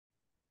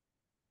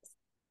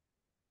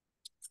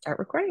Start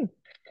recording.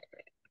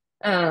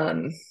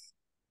 Um,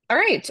 all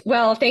right.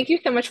 Well, thank you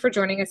so much for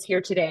joining us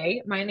here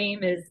today. My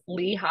name is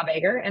Lee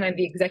Habager, and I'm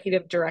the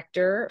Executive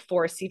Director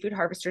for Seafood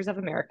Harvesters of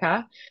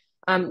America.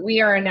 We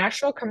are a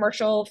national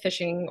commercial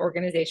fishing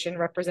organization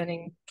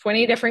representing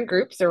 20 different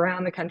groups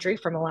around the country,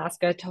 from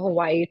Alaska to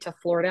Hawaii to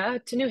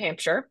Florida to New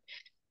Hampshire.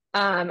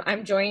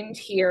 I'm joined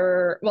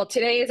here. Well,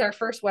 today is our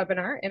first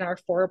webinar in our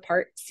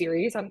four-part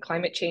series on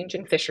climate change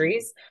and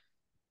fisheries.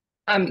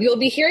 You'll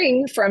be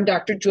hearing from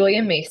Dr.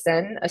 Julia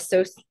Mason, a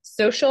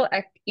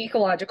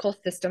social-ecological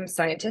systems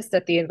scientist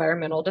at the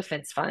Environmental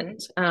Defense Fund,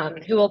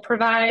 who will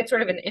provide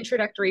sort of an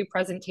introductory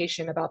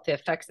presentation about the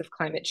effects of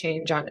climate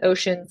change on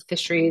oceans,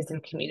 fisheries,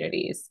 and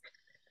communities.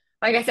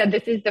 Like I said,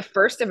 this is the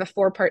first of a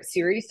four-part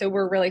series, so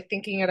we're really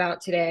thinking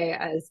about today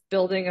as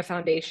building a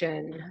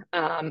foundation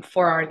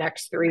for our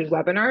next three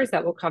webinars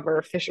that will cover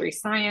fishery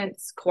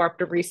science,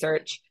 cooperative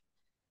research,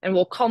 and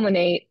will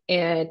culminate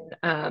in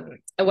a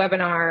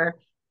webinar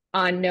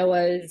on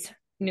NOAA's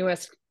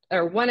newest,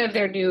 or one of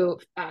their new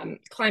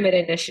climate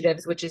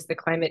initiatives, which is the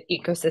Climate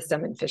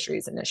Ecosystem and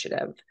Fisheries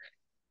Initiative.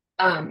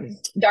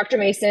 Dr.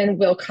 Mason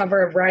will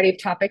cover a variety of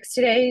topics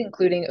today,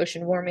 including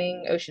ocean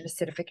warming, ocean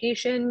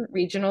acidification,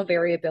 regional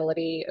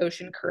variability,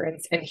 ocean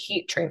currents, and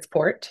heat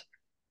transport,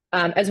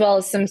 as well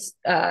as some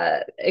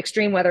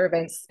extreme weather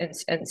events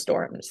and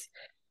storms.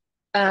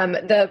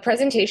 The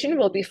presentation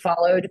will be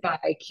followed by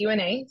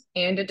Q&A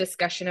and a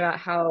discussion about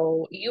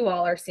how you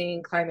all are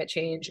seeing climate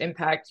change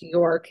impact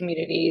your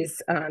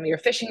communities, your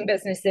fishing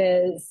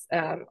businesses,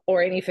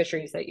 or any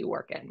fisheries that you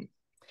work in.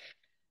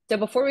 So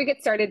before we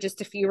get started,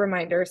 just a few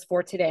reminders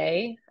for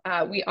today.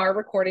 We are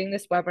recording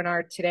this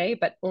webinar today,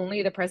 but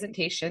only the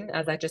presentation,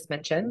 as I just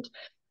mentioned.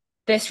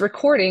 This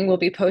recording will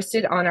be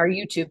posted on our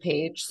YouTube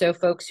page, so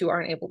folks who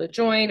aren't able to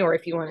join, or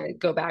if you want to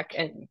go back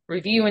and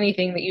review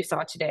anything that you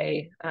saw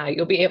today,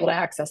 you'll be able to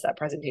access that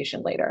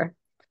presentation later.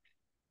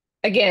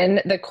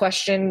 Again, the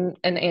question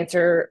and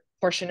answer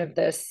portion of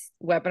this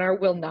webinar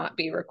will not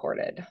be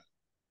recorded.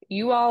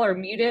 You all are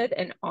muted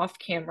and off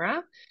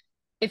camera.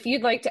 If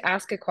you'd like to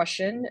ask a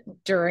question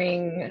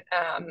during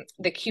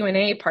the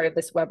Q&A part of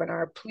this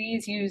webinar,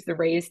 please use the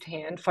raised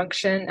hand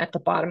function at the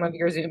bottom of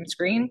your Zoom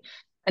screen,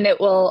 and it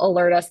will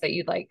alert us that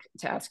you'd like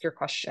to ask your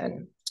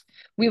question.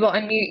 We will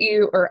unmute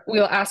you, or we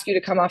will ask you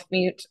to come off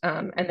mute,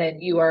 and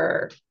then you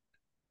are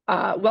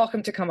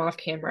welcome to come off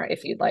camera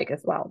if you'd like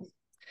as well.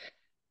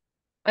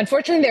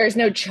 Unfortunately, there is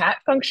no chat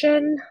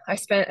function. I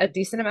spent a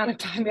decent amount of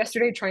time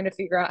yesterday trying to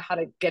figure out how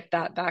to get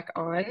that back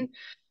on.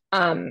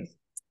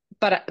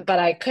 But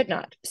I could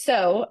not.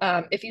 So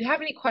if you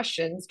have any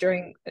questions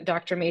during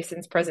Dr.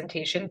 Mason's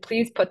presentation,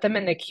 please put them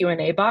in the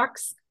Q&A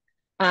box.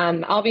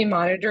 I'll be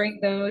monitoring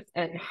those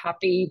and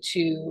happy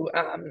to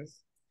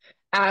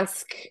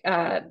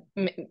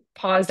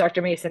pause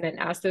Dr. Mason and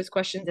ask those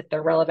questions if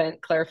they're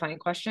relevant, clarifying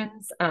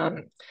questions.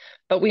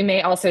 But we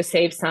may also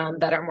save some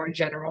that are more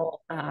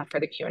general for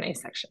the Q&A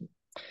section.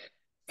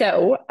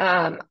 So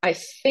I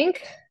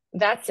think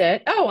that's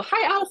it. Oh,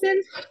 hi,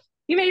 Allison.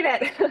 You made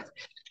it.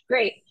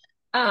 Great.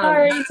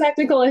 Sorry,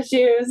 technical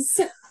issues.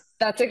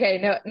 That's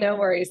okay. No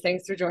worries.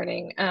 Thanks for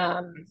joining.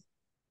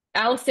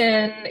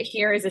 Allison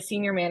here is a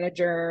senior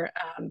manager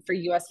for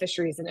U.S.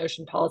 Fisheries and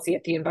Ocean Policy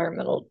at the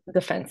Environmental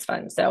Defense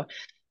Fund. So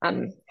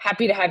I'm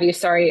happy to have you.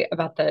 Sorry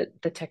about the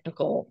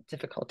technical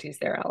difficulties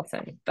there,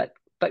 Allison, but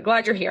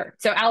glad you're here.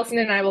 So Allison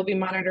and I will be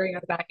monitoring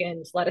on the back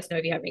end. Let us know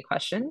if you have any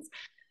questions.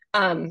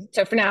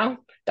 So for now,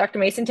 Dr.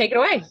 Mason, take it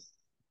away.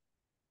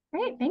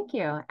 Great, thank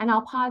you. And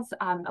I'll pause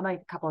like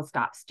a couple of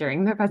stops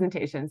during the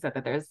presentation so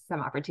that there's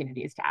some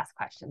opportunities to ask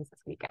questions as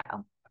we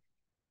go.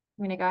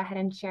 I'm going to go ahead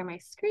and share my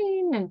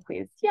screen, and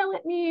please yell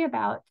at me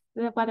about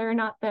whether or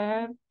not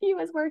the view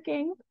is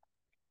working.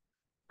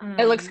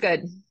 It looks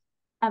good.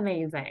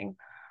 Amazing.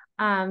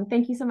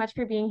 Thank you so much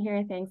for being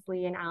here. Thanks,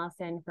 Lee and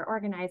Allison, for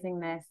organizing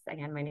this.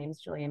 Again, my name is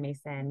Julia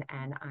Mason,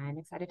 and I'm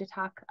excited to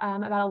talk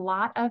about a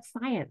lot of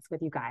science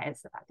with you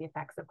guys about the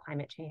effects of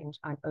climate change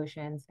on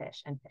oceans,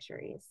 fish, and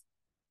fisheries.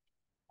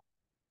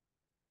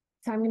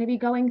 So I'm going to be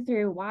going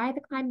through why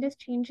the climate is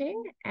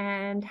changing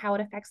and how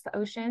it affects the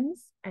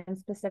oceans, and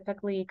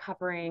specifically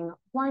covering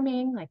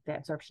warming, like the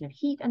absorption of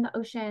heat in the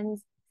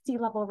oceans, sea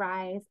level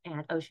rise,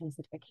 and ocean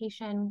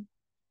acidification,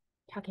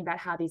 talking about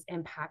how these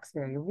impacts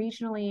vary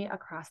regionally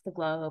across the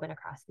globe and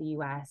across the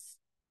US,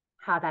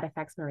 how that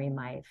affects marine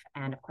life,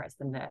 and of course,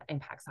 then the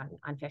impacts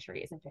on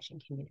fisheries and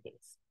fishing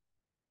communities.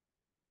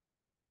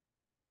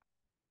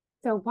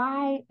 So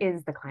why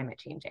is the climate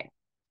changing?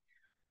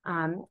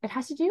 It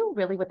has to do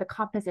really with the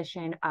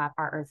composition of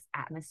our Earth's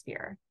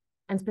atmosphere,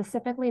 and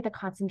specifically the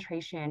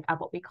concentration of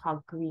what we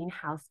call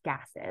greenhouse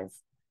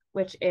gases,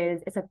 which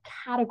is a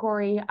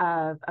category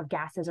of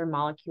gases or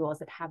molecules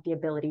that have the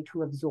ability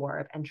to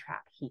absorb and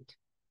trap heat.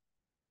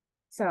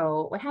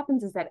 So what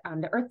happens is that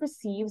the Earth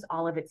receives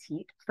all of its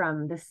heat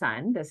from the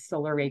sun, this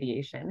solar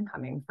radiation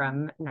coming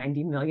from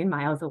 90 million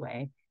miles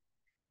away.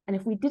 And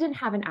if we didn't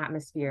have an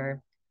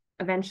atmosphere,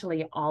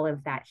 eventually all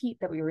of that heat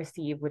that we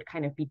receive would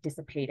kind of be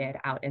dissipated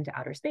out into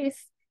outer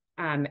space,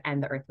 and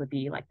the Earth would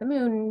be like the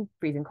moon,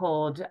 freezing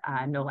cold,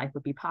 no life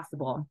would be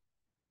possible.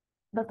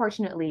 But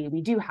fortunately,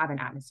 we do have an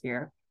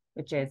atmosphere,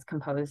 which is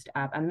composed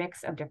of a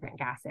mix of different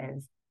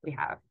gases. We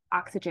have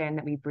oxygen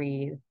that we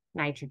breathe,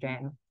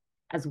 nitrogen,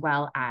 as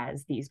well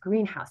as these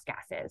greenhouse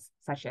gases,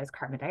 such as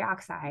carbon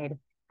dioxide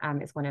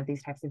is one of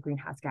these types of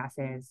greenhouse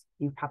gases.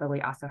 You've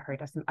probably also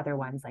heard of some other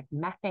ones like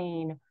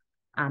methane.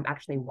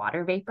 Actually,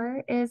 water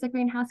vapor is a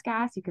greenhouse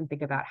gas. You can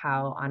think about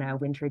how on a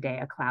winter day,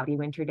 a cloudy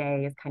winter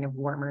day is kind of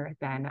warmer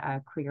than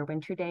a clear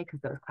winter day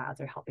because those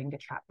clouds are helping to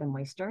trap the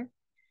moisture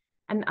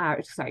and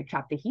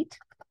trap the heat.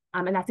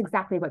 And that's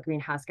exactly what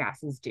greenhouse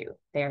gases do.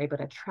 They are able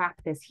to trap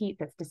this heat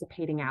that's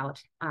dissipating out,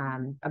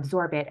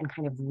 absorb it, and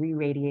kind of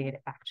re-radiate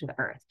it back to the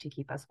earth to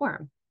keep us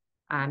warm.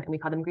 And we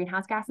call them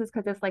greenhouse gases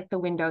because it's like the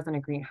windows in a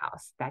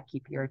greenhouse that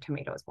keep your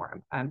tomatoes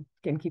warm,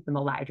 can keep them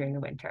alive during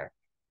the winter.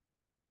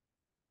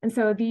 And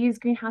so these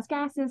greenhouse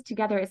gases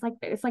together, it's like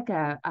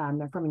they're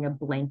forming a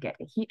blanket,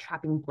 a heat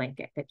trapping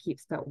blanket that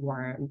keeps the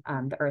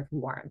earth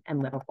warm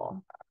and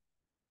livable.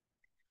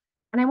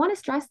 And I want to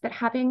stress that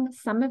having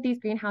some of these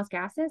greenhouse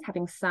gases,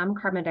 having some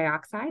carbon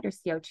dioxide or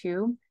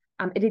CO2,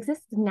 it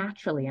exists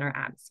naturally in our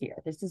atmosphere.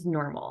 This is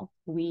normal.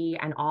 We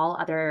and all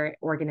other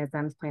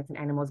organisms, plants and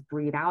animals,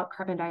 breathe out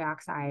carbon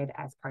dioxide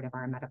as part of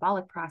our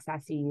metabolic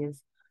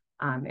processes.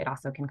 It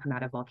also can come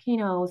out of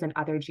volcanoes and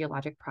other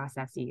geologic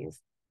processes.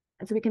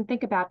 And so we can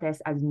think about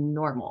this as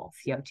normal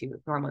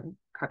CO2, normal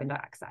carbon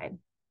dioxide.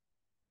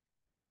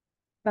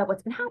 But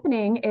what's been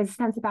happening is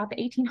since about the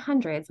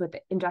 1800s with the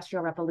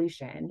Industrial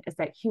Revolution is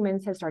that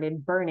humans have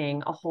started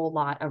burning a whole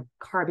lot of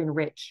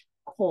carbon-rich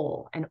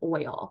coal and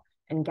oil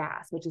and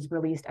gas, which has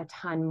released a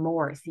ton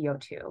more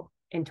CO2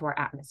 into our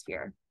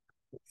atmosphere.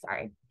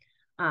 Sorry.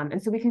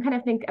 And so we can kind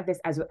of think of this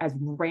as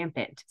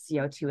rampant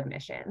CO2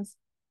 emissions.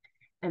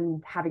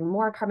 And having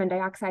more carbon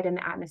dioxide in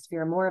the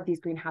atmosphere, more of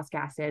these greenhouse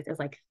gases is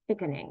like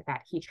thickening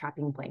that heat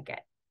trapping blanket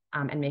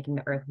and making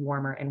the earth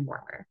warmer and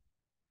warmer.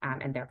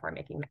 And therefore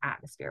making the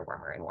atmosphere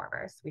warmer and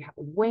warmer. So we have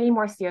way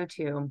more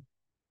CO2,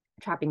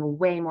 trapping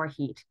way more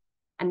heat.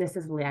 And this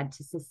has led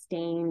to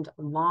sustained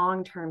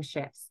long-term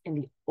shifts in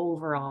the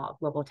overall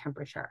global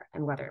temperature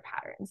and weather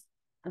patterns.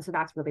 And so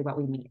that's really what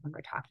we mean when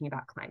we're talking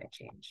about climate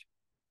change.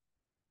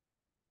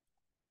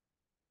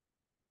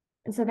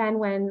 And so then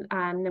when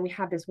then we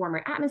have this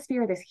warmer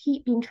atmosphere, this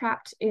heat being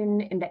trapped in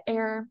the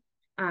air,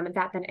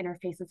 that then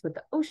interfaces with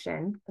the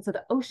ocean. And so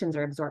the oceans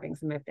are absorbing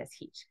some of this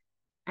heat.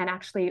 And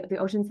actually, the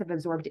oceans have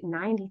absorbed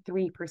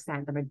 93%,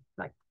 the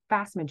like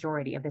vast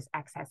majority of this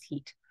excess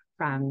heat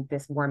from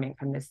this warming,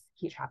 from this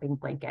heat trapping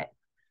blanket.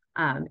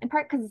 In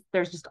part because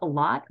there's just a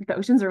lot. The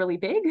oceans are really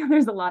big.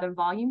 There's a lot of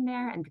volume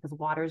there. And because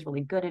water is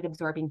really good at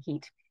absorbing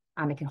heat,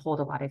 it can hold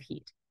a lot of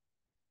heat.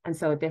 And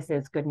so this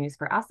is good news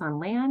for us on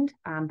land,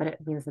 but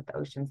it means that the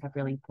oceans have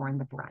really borne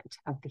the brunt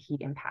of the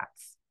heat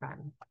impacts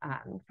from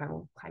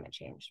climate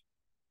change.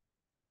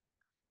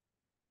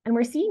 And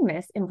we're seeing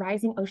this in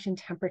rising ocean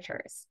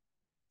temperatures.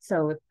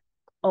 So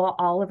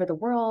all over the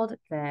world,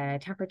 the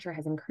temperature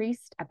has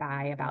increased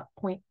by about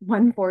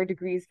 0.14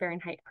 degrees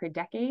Fahrenheit per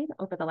decade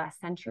over the last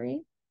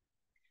century.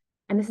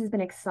 And this has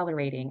been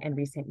accelerating in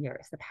recent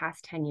years. The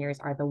past 10 years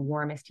are the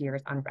warmest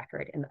years on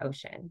record in the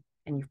ocean.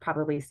 And you've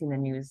probably seen the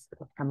news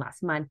from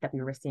last month that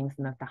we were seeing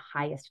some of the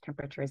highest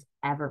temperatures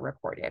ever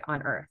recorded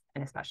on Earth,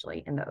 and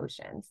especially in the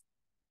oceans.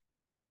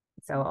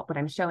 So what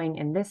I'm showing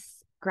in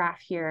this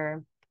graph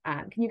here,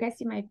 can you guys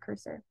see my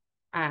cursor?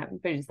 But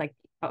it's like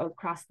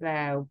across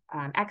the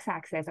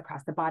x-axis,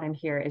 across the bottom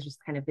here is just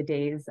kind of the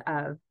days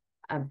of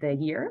the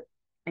year.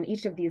 And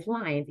each of these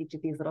lines, each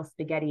of these little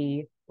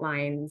spaghetti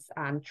lines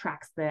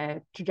tracks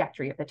the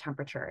trajectory of the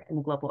temperature in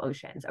the global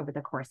oceans over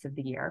the course of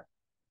the year.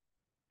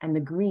 And the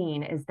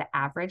green is the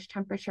average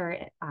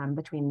temperature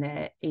between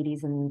the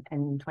 80s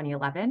and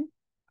 2011.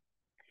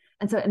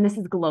 And this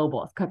is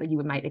global, because you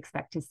might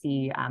expect to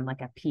see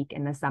like a peak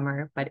in the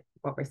summer, but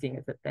what we're seeing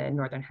is that the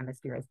northern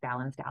hemisphere is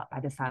balanced out by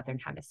the southern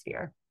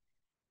hemisphere.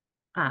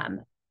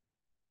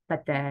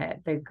 But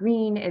the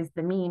green is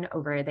the mean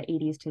over the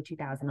 80s to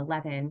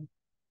 2011.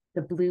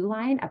 The blue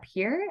line up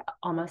here,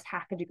 almost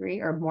half a degree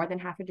or more than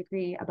half a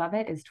degree above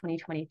it, is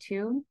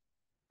 2022.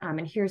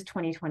 And here's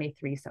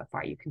 2023 so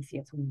far. You can see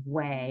it's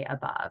way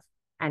above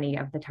any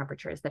of the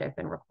temperatures that have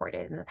been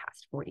recorded in the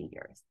past 40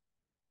 years.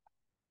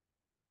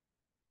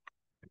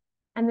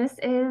 And this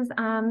is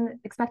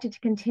expected to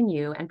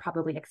continue and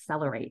probably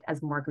accelerate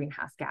as more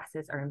greenhouse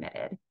gases are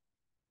emitted.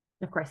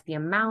 Of course, the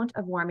amount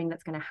of warming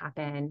that's going to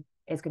happen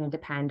is going to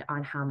depend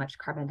on how much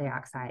carbon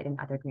dioxide and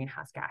other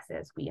greenhouse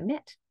gases we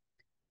emit.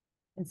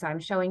 And so I'm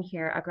showing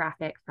here a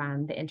graphic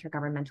from the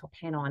Intergovernmental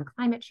Panel on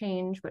Climate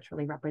Change, which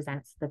really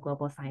represents the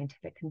global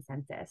scientific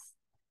consensus.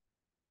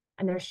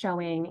 And they're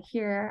showing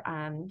here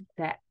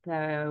that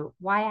the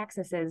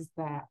y-axis is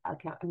the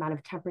amount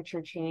of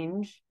temperature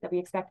change that we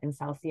expect in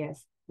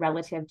Celsius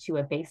relative to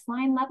a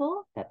baseline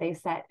level that they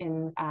set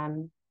in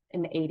the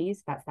 80s.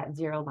 That's that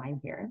zero line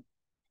here.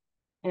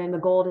 And then the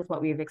gold is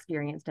what we've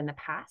experienced in the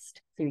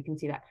past. So you can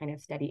see that kind of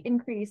steady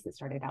increase. It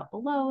started out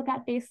below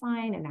that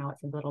baseline, and now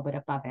it's a little bit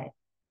above it.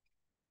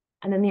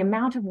 And then the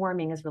amount of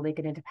warming is really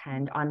going to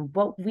depend on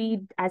what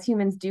we as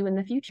humans do in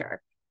the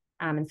future.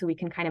 And so we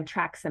can kind of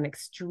track some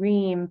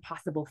extreme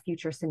possible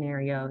future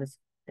scenarios.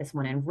 This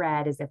one in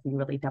red is if we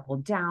really double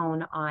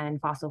down on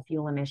fossil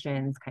fuel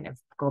emissions, kind of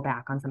go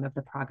back on some of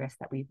the progress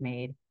that we've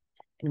made,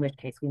 in which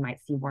case we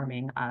might see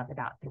warming of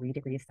about 3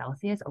 degrees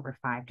Celsius over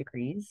 5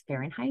 degrees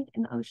Fahrenheit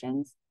in the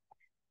oceans.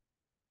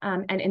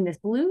 And in this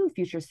blue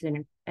future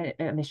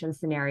emission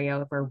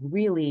scenario, if we're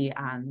really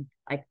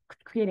like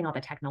creating all the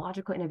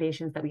technological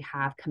innovations that we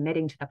have,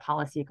 committing to the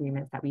policy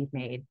agreements that we've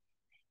made,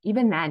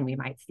 even then we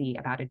might see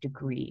about a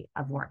degree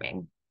of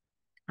warming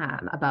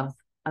above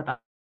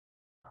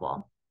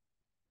level.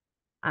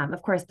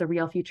 Of course, the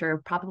real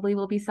future probably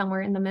will be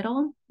somewhere in the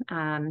middle,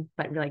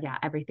 but really, yeah,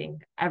 everything,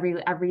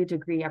 every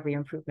degree, every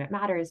improvement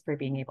matters for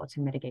being able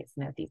to mitigate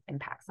some of these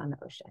impacts on the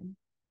ocean.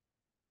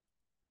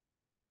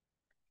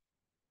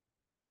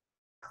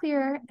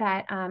 Clear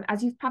that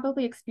as you've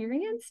probably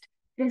experienced,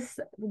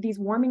 these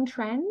warming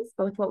trends,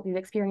 both what we've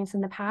experienced in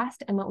the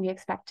past and what we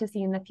expect to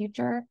see in the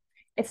future,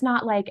 it's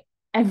not like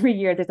every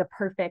year there's a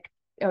perfect,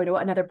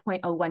 another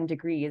 0.01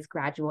 degrees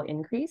gradual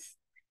increase.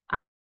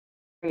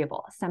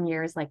 Variable. Some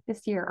years like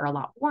this year are a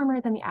lot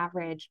warmer than the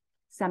average.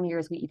 Some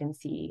years we even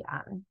see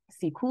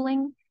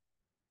cooling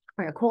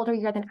or a colder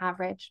year than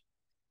average.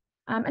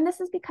 And this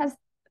is because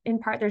in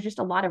part, there's just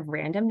a lot of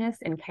randomness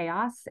and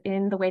chaos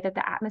in the way that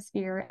the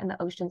atmosphere and the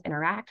oceans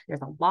interact.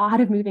 There's a lot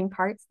of moving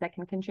parts that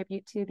can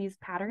contribute to these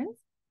patterns.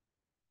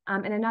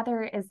 And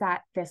another is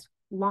that this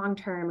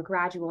long-term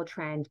gradual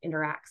trend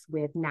interacts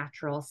with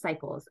natural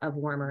cycles of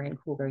warmer and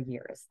cooler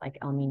years, like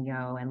El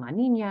Nino and La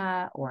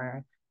Nina,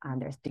 or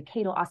there's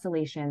decadal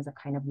oscillations of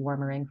kind of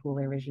warmer and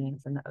cooler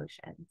regimes in the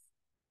oceans.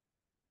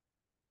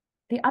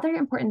 The other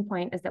important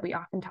point is that we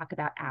often talk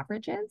about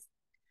averages.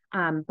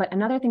 But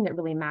another thing that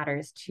really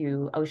matters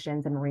to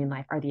oceans and marine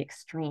life are the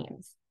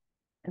extremes.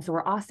 And so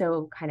we're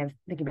also kind of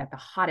thinking about the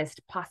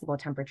hottest possible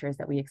temperatures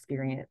that we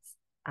experience,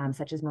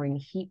 such as marine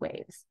heat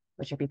waves,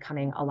 which are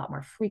becoming a lot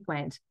more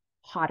frequent,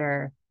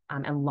 hotter,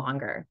 and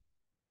longer.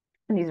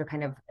 And these are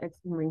kind of,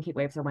 marine heat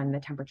waves are when the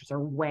temperatures are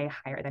way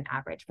higher than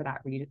average for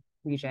that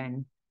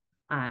region.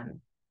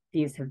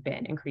 These have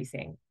been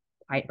increasing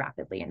quite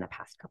rapidly in the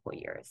past couple of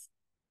years.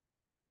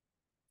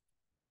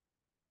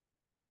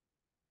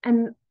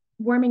 And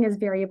warming is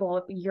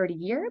variable year to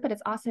year, but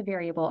it's also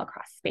variable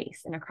across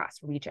space and across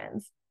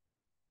regions.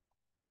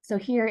 So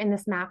here in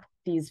this map,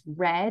 these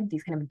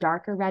kind of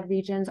darker red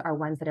regions are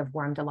ones that have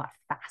warmed a lot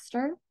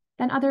faster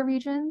than other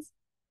regions.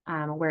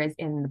 Whereas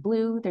in the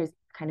blue, there's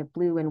kind of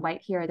blue and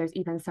white here, there's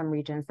even some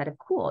regions that have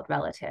cooled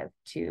relative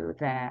to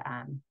the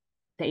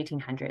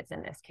 1800s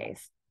in this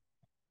case.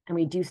 And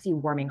we do see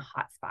warming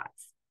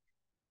hotspots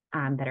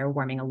that are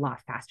warming a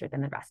lot faster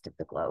than the rest of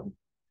the globe.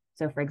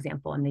 So for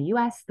example, in the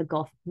US, the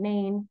Gulf of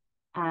Maine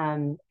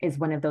is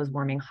one of those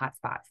warming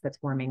hotspots that's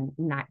warming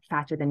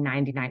faster than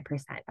 99%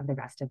 of the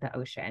rest of the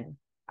ocean,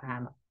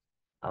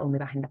 only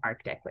behind the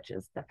Arctic, which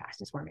is the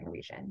fastest warming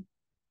region.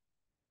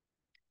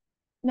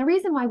 And the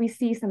reason why we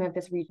see some of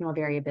this regional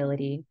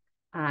variability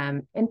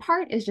in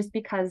part is just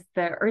because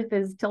the Earth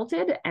is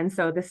tilted, and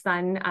so the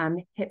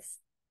sun hits,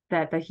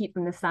 the heat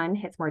from the sun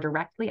hits more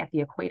directly at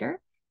the equator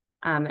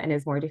and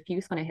is more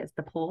diffuse when it hits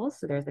the poles.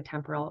 So there's a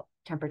temporal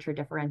temperature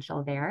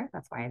differential there.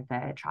 That's why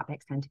the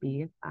tropics tend to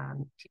be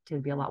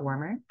a lot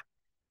warmer.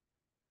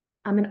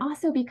 And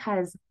also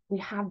because we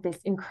have this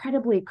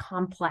incredibly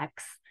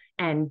complex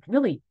and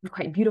really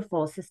quite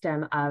beautiful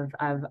system of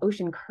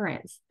ocean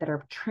currents that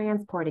are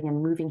transporting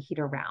and moving heat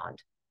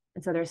around.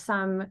 And so there's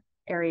some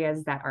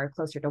areas that are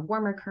closer to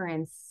warmer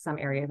currents, some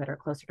areas that are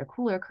closer to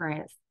cooler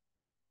currents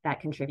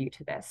that contribute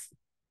to this.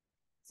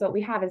 So what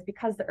we have is,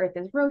 because the Earth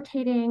is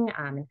rotating,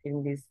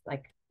 including these,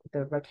 like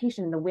the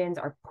rotation, the winds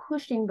are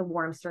pushing the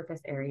warm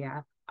surface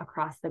area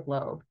across the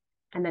globe.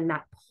 And then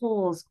that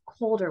pulls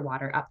colder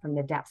water up from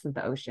the depths of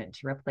the ocean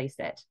to replace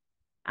it.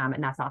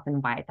 And that's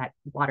often why that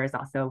water is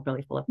also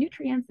really full of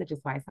nutrients, which is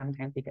why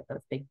sometimes we get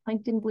those big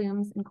plankton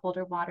blooms in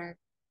colder water.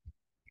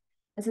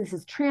 And so this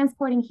is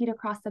transporting heat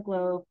across the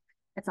globe.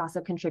 It's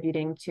also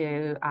contributing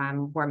to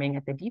warming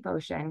at the deep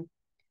ocean.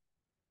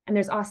 And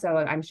there's also,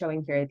 I'm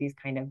showing here these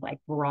kind of like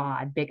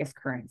broad, biggest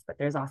currents, but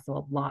there's also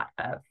a lot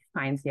of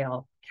fine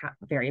scale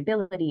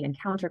variability and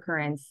counter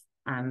currents,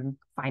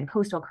 fine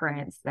coastal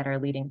currents that are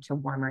leading to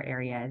warmer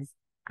areas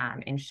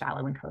in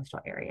shallow and coastal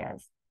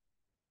areas.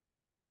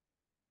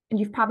 And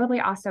you've probably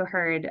also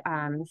heard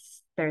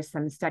there's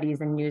some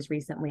studies and news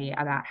recently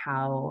about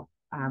how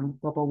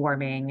global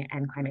warming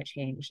and climate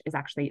change is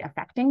actually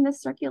affecting this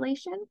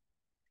circulation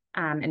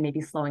and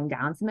maybe slowing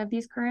down some of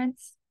these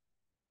currents.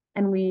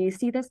 And we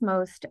see this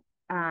most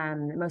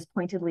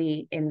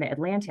pointedly in the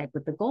Atlantic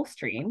with the Gulf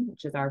Stream,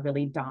 which is our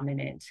really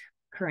dominant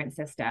current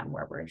system,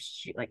 where we're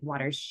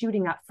water's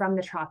shooting up from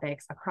the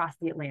tropics across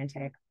the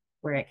Atlantic,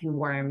 where it can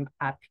warm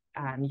up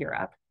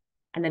Europe.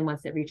 And then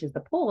once it reaches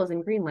the poles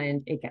in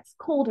Greenland, it gets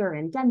colder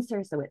and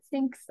denser, so it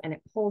sinks and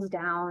it pulls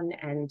down,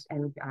 and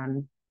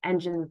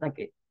engines, like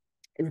it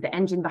is the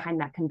engine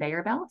behind that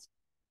conveyor belt.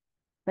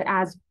 But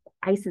as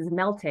ice is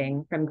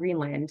melting from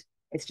Greenland,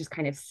 It's just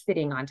kind of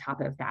sitting on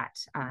top of that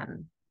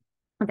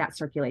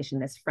circulation,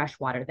 this fresh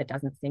water that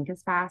doesn't sink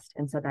as fast.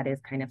 And so that is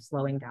kind of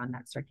slowing down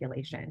that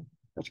circulation,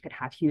 which could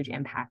have huge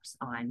impacts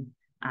on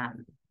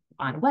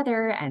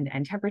weather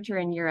and temperature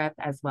in Europe,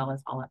 as well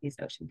as all of these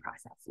ocean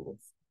processes.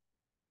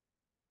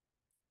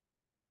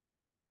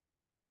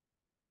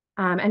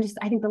 And just,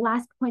 I think the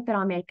last point that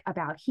I'll make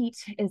about heat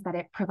is that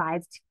it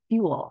provides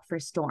fuel for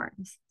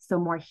storms. So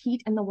more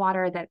heat in the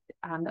water that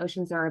the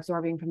oceans are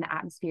absorbing from the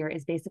atmosphere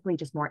is basically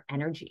just more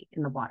energy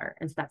in the water.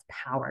 And so that's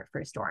power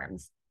for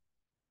storms.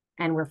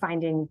 And we're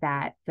finding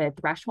that the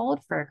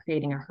threshold for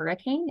creating a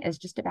hurricane is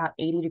just about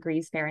 80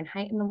 degrees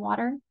Fahrenheit in the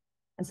water.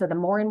 And so the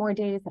more and more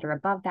days that are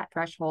above that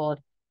threshold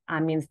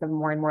means the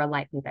more and more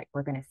likely that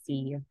we're going to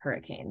see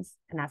hurricanes.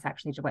 And that's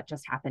actually what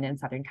just happened in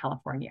Southern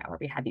California, where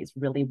we had these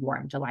really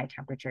warm July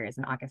temperatures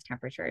and August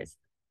temperatures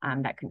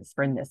that can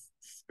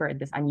spurred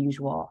this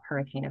unusual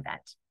hurricane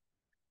event.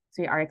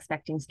 So we are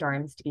expecting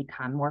storms to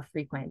become more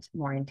frequent,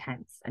 more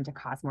intense, and to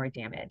cause more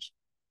damage,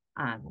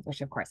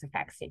 which of course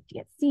affects safety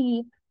at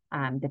sea,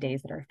 the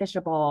days that are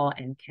fishable,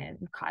 and can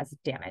cause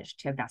damage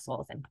to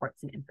vessels and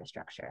ports and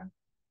infrastructure.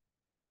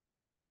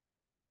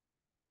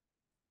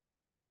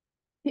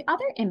 The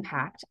other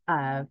impact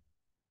of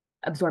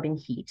absorbing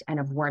heat and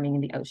of warming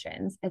in the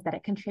oceans is that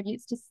it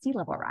contributes to sea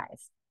level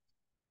rise.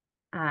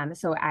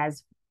 So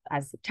as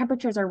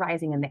temperatures are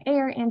rising in the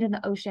air and in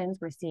the oceans,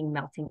 we're seeing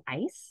melting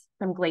ice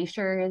from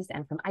glaciers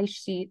and from ice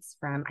sheets,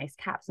 from ice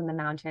caps in the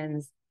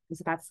mountains. And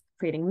so that's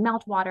creating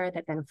meltwater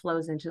that then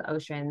flows into the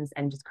oceans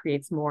and just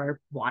creates more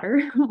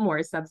water,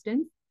 more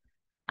substance.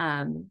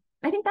 I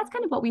think that's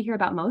kind of what we hear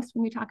about most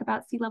when we talk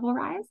about sea level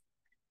rise.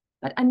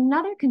 But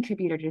another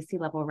contributor to sea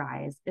level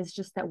rise is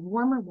just that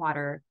warmer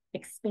water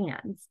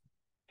expands.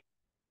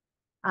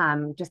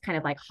 Just kind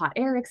of like hot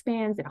air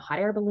expands in a hot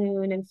air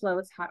balloon and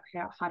floats,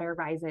 hot air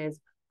rises.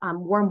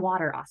 Warm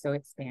water also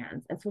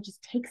expands. And so it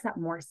just takes up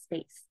more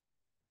space.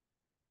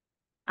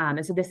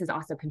 And so this is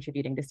also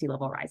contributing to sea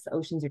level rise. The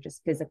oceans are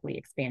just physically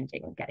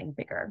expanding and getting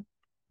bigger.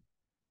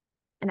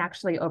 And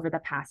actually, over the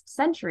past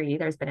century,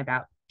 there's been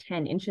about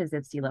 10 inches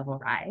of sea level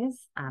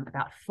rise.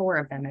 About 4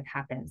 of them have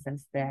happened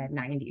since the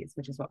 90s,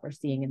 which is what we're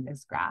seeing in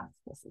this graph.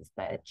 This is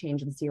the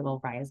change in sea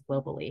level rise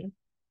globally.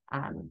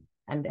 And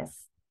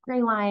this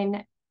gray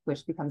line,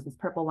 which becomes this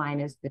purple line,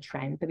 is the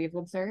trend that we've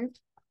observed.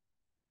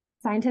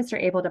 Scientists are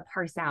able to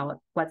parse out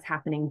what's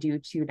happening due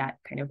to that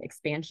kind of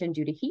expansion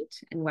due to heat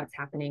and what's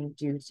happening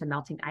due to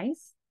melting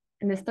ice.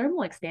 And this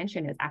thermal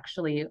expansion is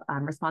actually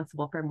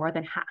responsible for more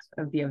than half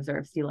of the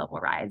observed sea level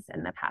rise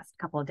in the past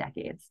couple of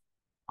decades,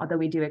 although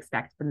we do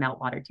expect the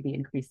meltwater to be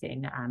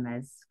increasing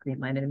as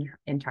Greenland and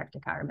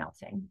Antarctica are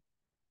melting.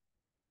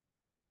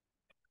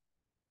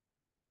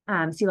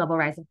 Sea level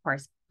rise, of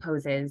course,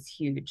 poses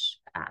huge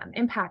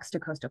impacts to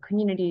coastal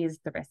communities.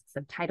 The risks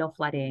of tidal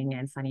flooding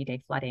and sunny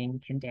day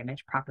flooding can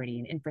damage property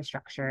and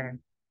infrastructure.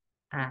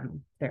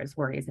 There's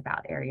worries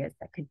about areas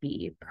that could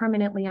be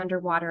permanently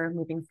underwater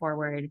moving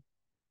forward.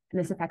 And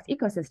this affects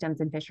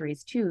ecosystems and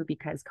fisheries too,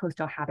 because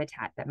coastal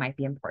habitat that might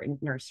be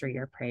important nursery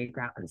or prey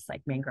grounds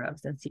like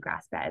mangroves and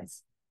seagrass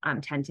beds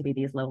tend to be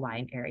these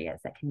low-lying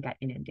areas that can get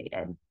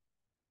inundated.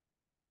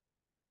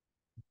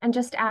 And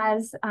just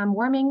as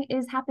warming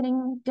is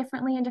happening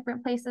differently in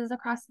different places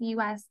across the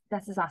US,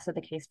 this is also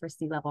the case for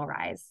sea level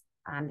rise.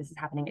 This is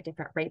happening at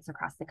different rates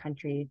across the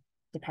country,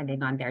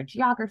 depending on their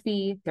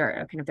geography,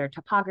 their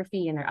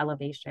topography and their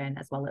elevation,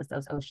 as well as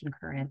those ocean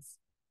currents.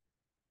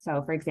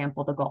 So for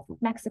example, the Gulf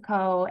of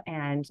Mexico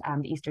and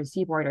the Eastern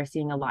Seaboard are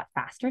seeing a lot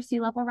faster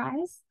sea level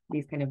rise,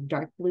 these kind of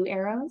dark blue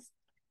arrows.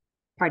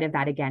 Part of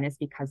that, again, is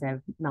because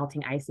of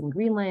melting ice in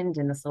Greenland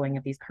and the slowing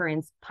of these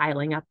currents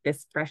piling up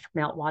this fresh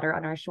meltwater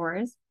on our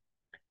shores.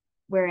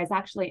 Whereas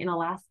actually in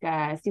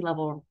Alaska, sea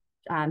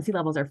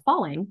levels are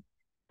falling.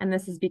 And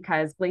this is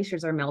because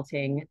glaciers are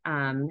melting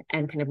and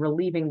kind of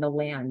relieving the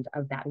land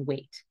of that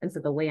weight. And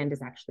so the land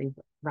is actually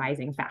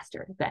rising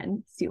faster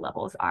than sea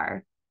levels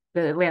are.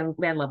 The land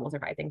levels are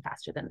rising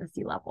faster than the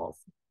sea levels.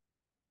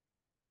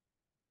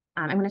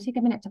 I'm going to take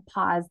a minute to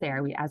pause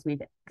there as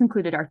we've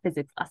concluded our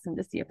physics lesson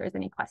to see if there's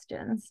any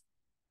questions.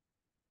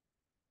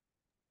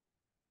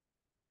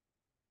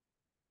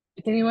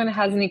 If anyone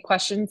has any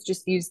questions,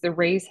 just use the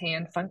raise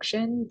hand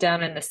function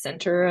down in the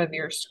center of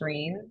your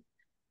screen.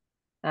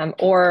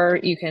 Or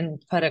you can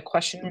put a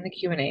question in the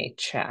Q&A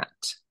chat.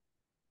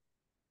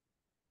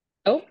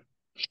 Oh,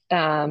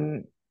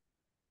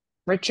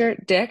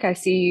 Richard, Dick, I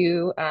see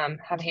you have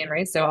a hand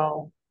raised, so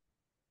I'll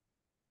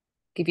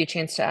give you a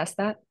chance to ask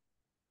that.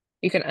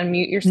 You can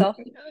unmute yourself.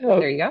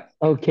 There you go.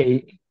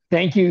 Okay.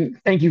 Thank you.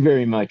 Thank you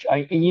very much.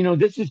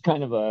 This is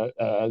kind of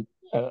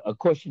a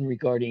question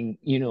regarding,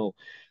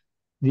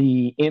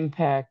 the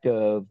impact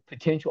of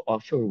potential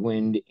offshore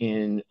wind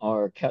in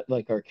our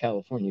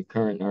California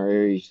current in our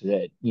areas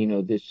that,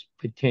 this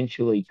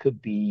potentially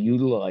could be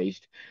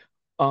utilized.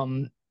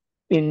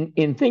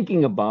 In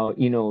thinking about,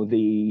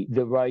 the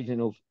rise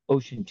in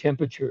ocean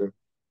temperature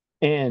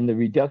and the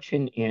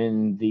reduction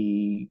in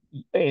the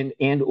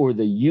and or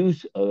the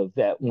use of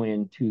that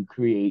wind to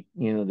create,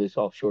 this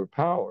offshore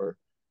power.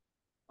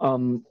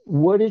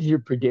 What is your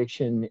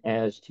prediction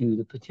as to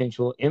the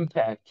potential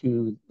impact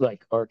to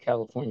like our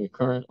California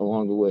current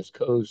along the West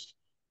Coast,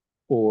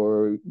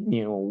 or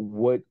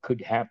what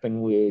could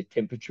happen with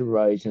temperature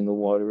rise in the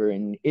water?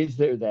 And is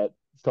there that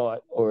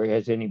thought, or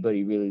has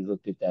anybody really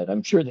looked at that?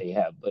 I'm sure they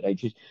have, but I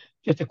just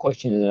a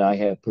question that I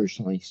have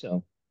personally.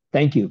 So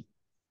thank you.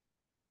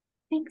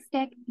 Thanks,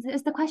 Dick.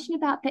 Is the question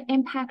about the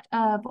impact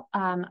of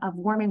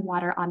warming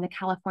water on the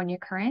California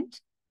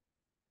current,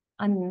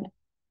 on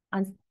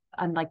on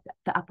on like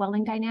the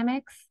upwelling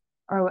dynamics,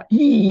 or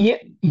Yeah,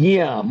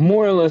 yeah,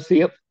 more or less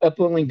the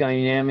upwelling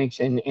dynamics,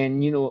 and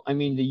I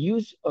mean the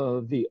use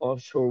of the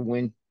offshore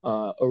wind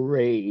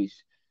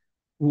arrays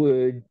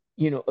would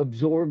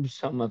absorb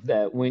some of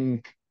that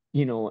wind,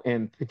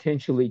 and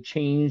potentially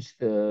change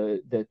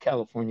the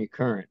California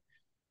current.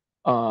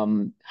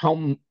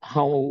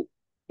 How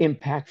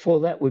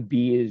impactful that would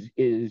be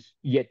is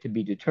yet to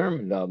be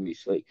determined,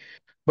 obviously.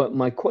 But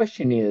my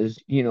question is,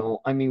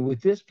 I mean,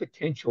 with this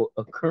potential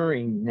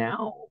occurring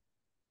now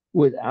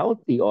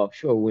without the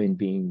offshore wind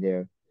being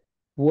there,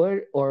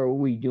 what are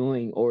we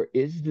doing, or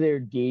is there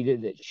data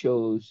that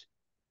shows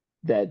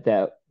that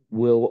that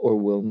will or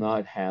will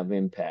not have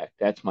impact?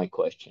 That's my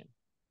question.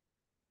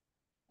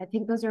 I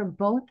think those are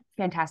both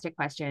fantastic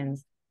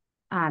questions.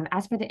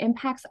 As for the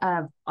impacts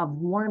of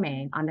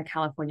warming on the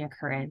California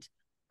current,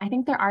 I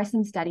think there are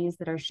some studies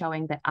that are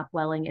showing that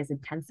upwelling is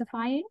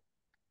intensifying.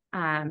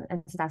 And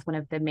so that's one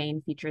of the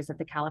main features of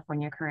the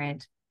California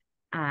current,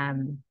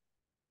 and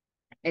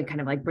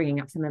kind of like bringing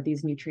up some of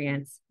these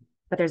nutrients.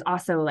 But there's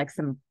also like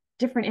some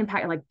different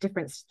impact, like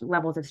different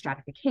levels of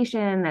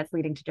stratification that's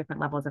leading to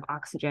different levels of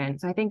oxygen.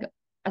 So I think,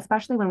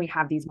 especially when we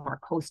have these more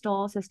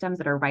coastal systems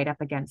that are right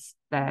up against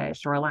the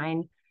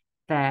shoreline,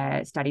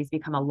 the studies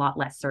become a lot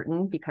less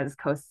certain because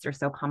coasts are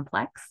so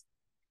complex.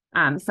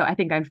 So I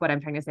think what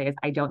I'm trying to say is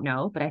I don't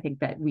know, but I think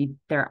that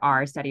there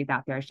are studies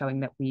out there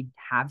showing that we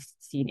have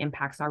seen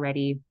impacts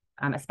already,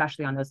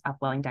 especially on those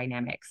upwelling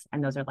dynamics,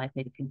 and those are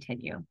likely to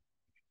continue.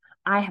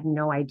 I have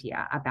no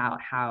idea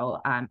about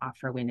how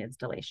offshore wind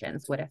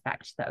installations would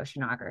affect the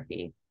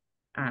oceanography,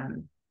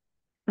 and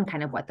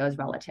kind of what those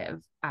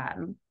relative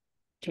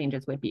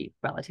changes would be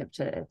relative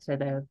to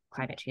the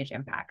climate change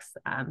impacts.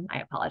 I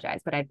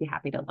apologize, but I'd be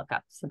happy to look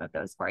up some of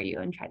those for you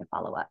and try to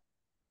follow up.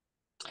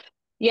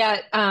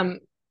 Yeah,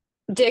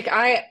 Dick,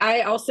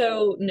 I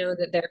also know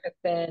that there have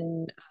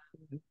been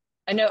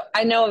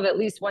I know of at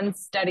least one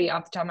study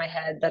off the top of my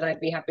head that I'd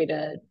be happy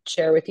to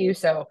share with you.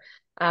 So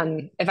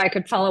if I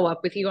could follow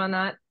up with you on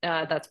that,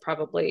 that's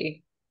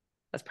probably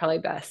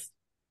best.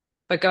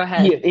 But go Yeah,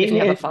 ahead if you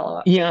have a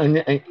follow-up. yeah,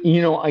 and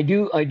I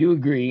do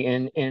agree,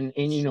 and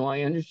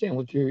I understand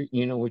what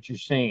you're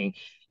saying.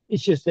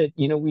 It's just that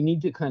we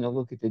need to kind of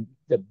look at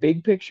the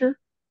big picture,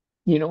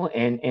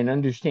 and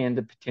understand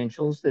the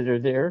potentials that are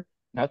there.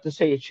 Not to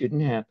say it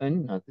shouldn't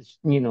happen, not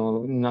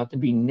to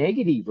be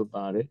negative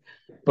about it,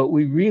 but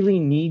we really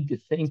need to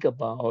think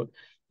about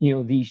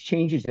these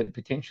changes that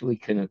potentially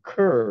can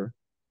occur,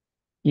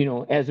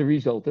 as a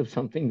result of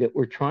something that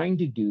we're trying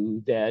to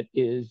do that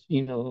is,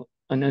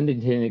 an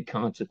unintended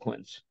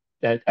consequence.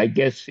 That I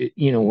guess,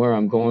 where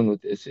I'm going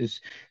with this is,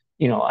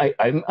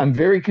 I'm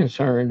very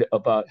concerned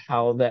about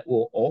how that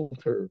will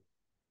alter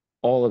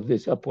all of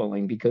this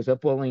upwelling, because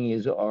upwelling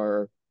is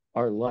our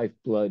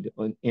lifeblood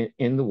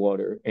in the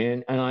water.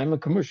 And I'm a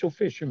commercial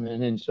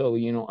fisherman, and so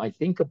I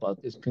think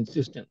about this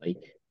consistently,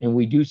 and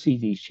we do see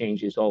these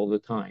changes all the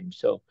time.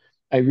 So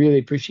I really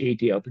appreciate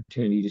the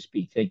opportunity to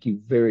speak. Thank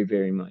you very,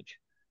 very much.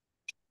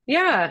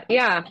 Yeah,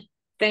 yeah.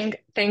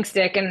 Thanks,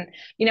 Dick. And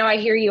I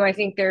hear you. I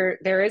think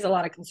there is a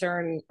lot of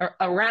concern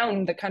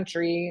around the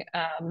country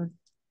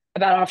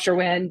about offshore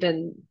wind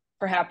and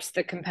perhaps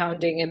the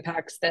compounding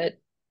impacts that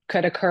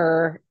could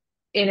occur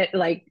in it,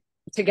 like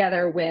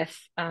together with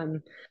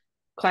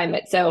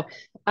climate. So,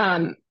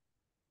 um,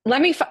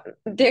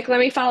 Dick, let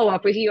me follow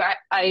up with you.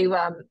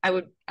 I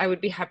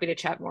would be happy to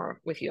chat more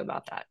with you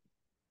about that.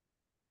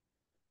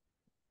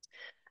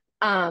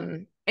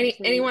 Actually,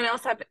 Anyone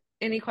else have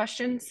any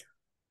questions?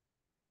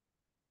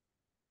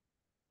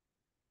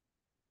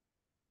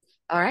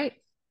 All right.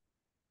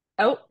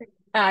 Oh,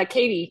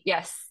 Katie,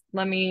 yes.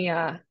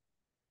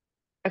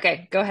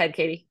 Okay, go ahead,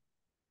 Katie.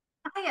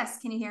 Hi, yes,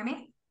 can you hear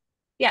me?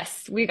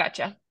 Yes, we got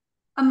you.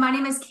 My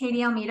name is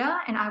Katie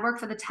Almeida, and I work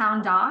for the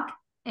town dock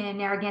in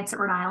Narragansett,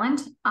 Rhode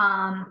Island.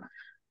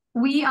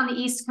 We on the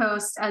East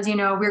Coast, as you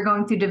know, we're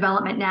going through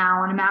development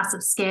now on a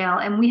massive scale,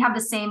 and we have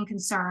the same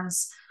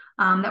concerns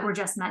that were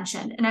just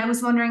mentioned. And I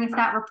was wondering if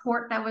that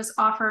report that was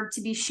offered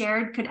to be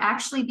shared could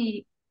actually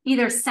be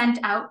either sent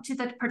out to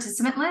the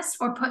participant list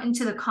or put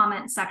into the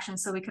comment section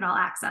so we could all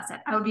access it.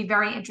 I would be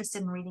very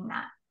interested in reading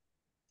that.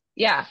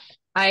 Yeah,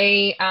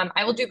 I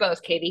will do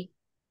both, Katie.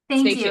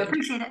 Thank Stay you. tuned.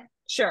 Appreciate it.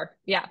 Sure.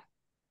 Yeah.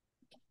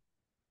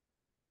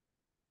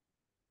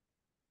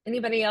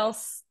 Anybody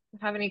else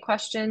have any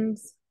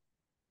questions?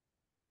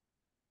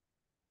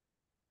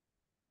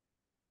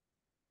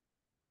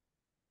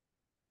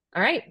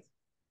 All right.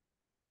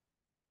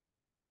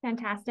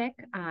 fantastic.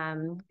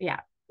 Yeah,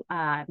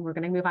 We're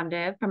going to move on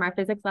from our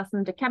physics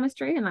lesson to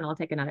chemistry, and then we'll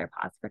take another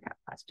pause for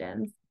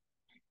questions.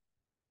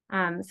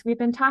 So we've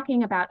been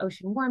talking about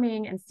ocean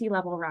warming and sea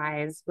level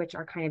rise, which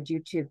are kind of due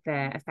to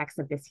the effects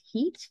of this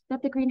heat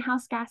that the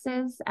greenhouse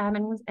gases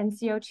and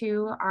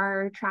CO2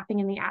 are trapping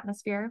in the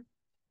atmosphere.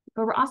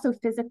 But we're also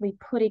physically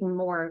putting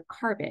more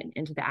carbon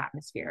into the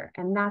atmosphere.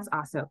 And that's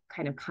also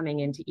kind of coming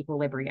into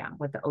equilibrium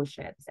with the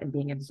oceans and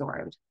being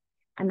absorbed.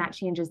 And that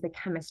changes the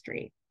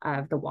chemistry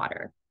of the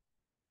water.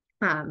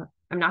 I'm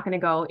not going to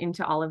go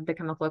into all of the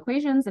chemical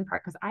equations, in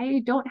part because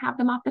I don't have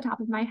them off the top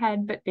of my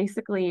head, but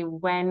basically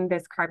when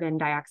this carbon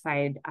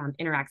dioxide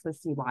interacts with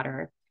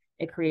seawater,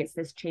 it creates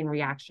this chain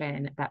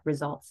reaction that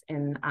results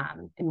in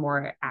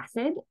more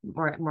acid,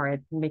 more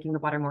making the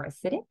water more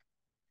acidic.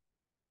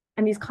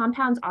 And these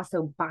compounds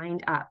also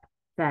bind up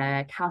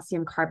the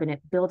calcium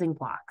carbonate building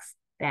blocks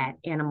that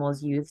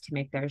animals use to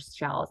make their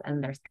shells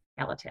and their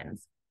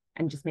skeletons,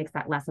 and just makes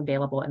that less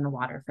available in the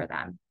water for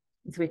them.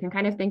 So we can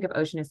kind of think of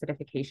ocean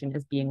acidification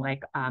as being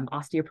like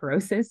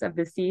osteoporosis of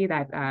the sea,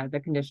 that the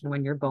condition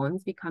when your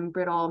bones become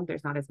brittle,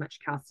 there's not as much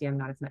calcium,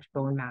 not as much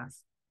bone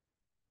mass.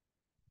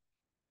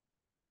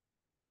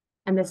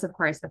 And this, of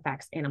course,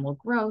 affects animal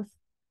growth,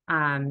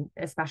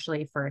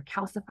 especially for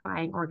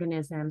calcifying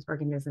organisms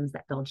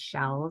that build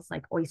shells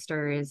like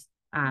oysters,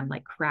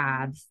 like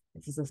crabs.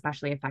 This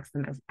especially affects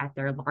them at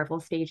their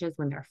larval stages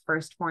when they're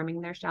first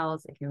forming their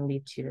shells. It can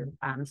lead to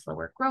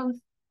slower growth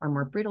or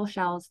more brittle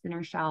shells,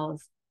 thinner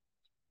shells.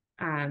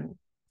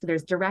 So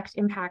there's direct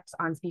impacts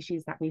on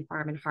species that we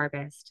farm and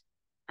harvest.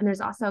 And there's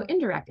also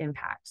indirect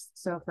impacts.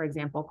 So for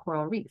example,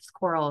 coral reefs.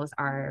 Corals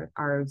are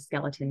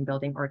skeleton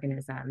building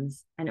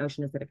organisms, and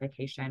ocean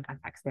acidification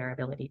affects their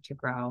ability to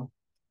grow.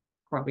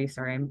 Coral reefs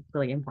are a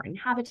really important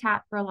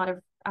habitat for a lot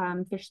of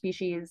fish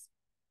species.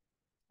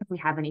 If we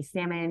have any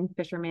salmon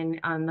fishermen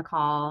on the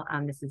call,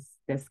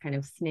 this kind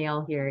of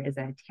snail here is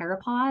a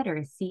pteropod or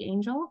a sea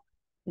angel.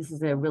 This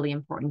is a really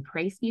important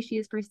prey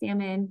species for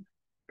salmon.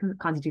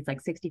 Constitutes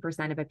like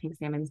 60% of a pink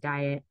salmon's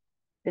diet.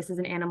 This is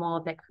an animal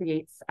that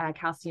creates a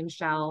calcium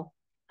shell.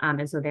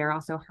 And so they're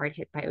also hard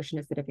hit by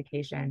ocean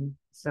acidification.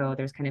 So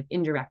there's kind of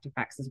indirect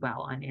effects as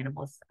well on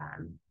animals'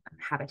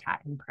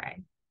 habitat and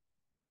prey.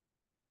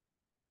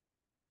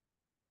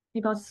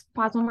 Maybe I'll just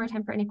pause one more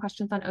time for any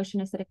questions on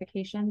ocean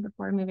acidification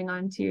before moving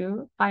on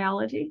to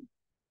biology.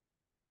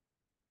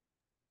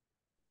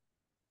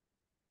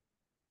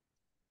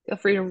 Feel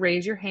free to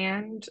raise your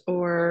hand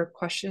or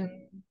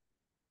question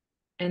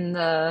in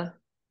the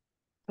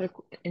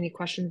any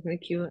questions in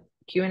the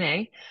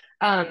Q&A.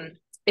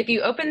 If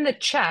you open the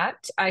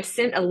chat, I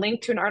sent a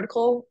link to an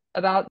article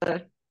about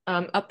the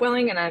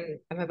upwelling, and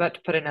I'm about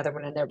to put another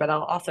one in there, but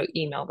I'll also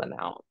email them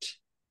out.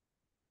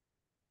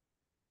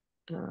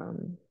 All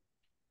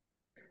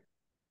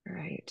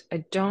right.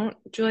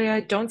 Julia, I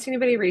don't see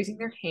anybody raising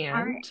their hand.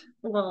 All right.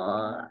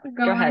 We'll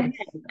go ahead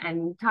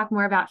and talk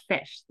more about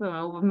fish, the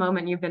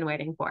moment you've been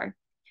waiting for.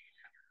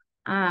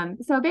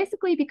 So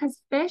basically,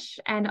 because fish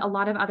and a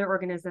lot of other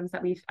organisms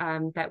that we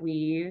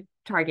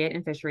target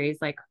in fisheries,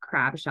 like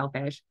crab,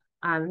 shellfish,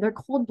 they're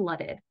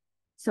cold-blooded.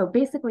 So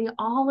basically,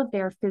 all of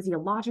their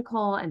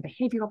physiological and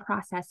behavioral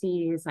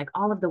processes, like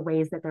all of the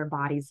ways that their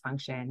bodies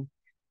function,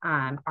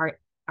 are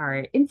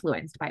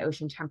influenced by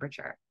ocean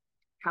temperature.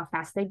 How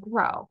fast they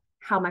grow,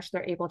 how much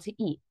they're able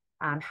to eat,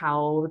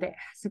 how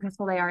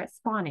successful they are at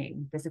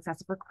spawning, the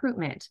success of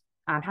recruitment,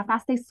 how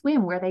fast they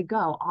swim, where they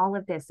go. All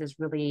of this is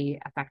really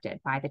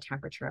affected by the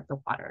temperature of the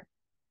water.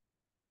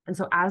 And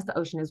so as the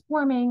ocean is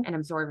warming and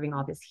absorbing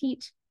all this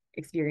heat,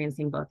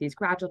 experiencing both these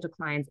gradual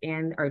declines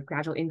or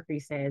gradual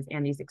increases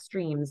and these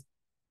extremes,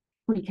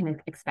 we can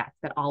expect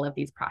that all of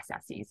these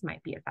processes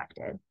might be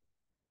affected.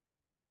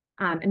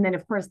 And then,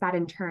 of course, that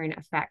in turn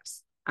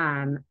affects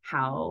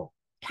how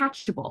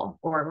catchable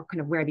or kind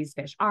of where these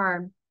fish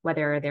are,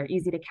 whether they're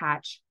easy to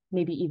catch,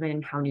 maybe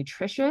even how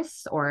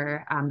nutritious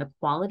or the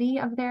quality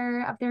of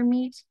their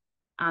meat,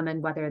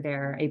 and whether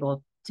they're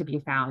able to be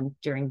found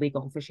during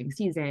legal fishing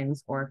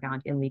seasons or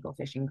found in legal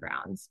fishing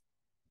grounds.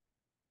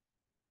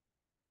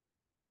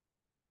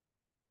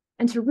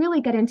 And to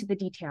really get into the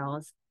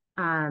details,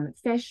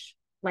 fish,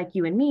 like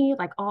you and me,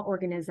 like all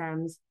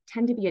organisms,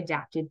 tend to be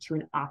adapted to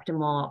an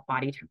optimal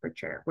body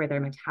temperature where their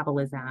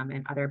metabolism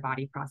and other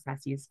body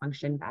processes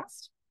function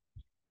best.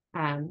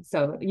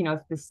 So, you know,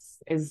 if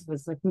this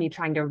was like me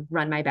trying to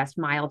run my best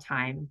mile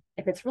time,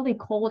 if it's really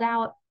cold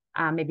out,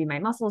 maybe my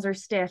muscles are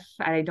stiff,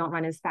 I don't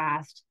run as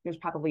fast, there's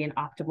probably an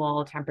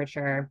optimal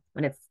temperature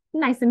when it's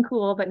nice and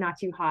cool, but not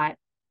too hot.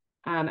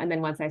 And then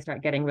once I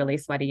start getting really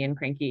sweaty and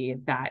cranky,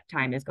 that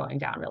time is going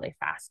down really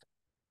fast.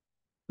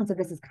 And so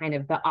this is kind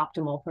of the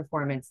optimal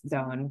performance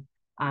zone,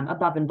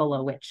 above and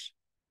below which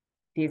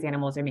these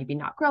animals are maybe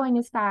not growing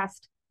as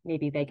fast,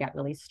 maybe they get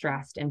really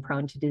stressed and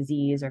prone to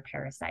disease or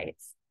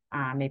parasites.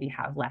 Maybe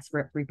have less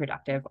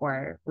reproductive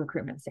or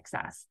recruitment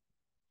success.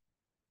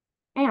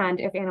 And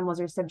if animals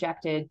are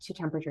subjected to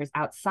temperatures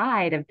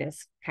outside of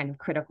this kind of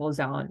critical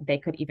zone, they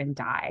could even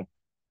die.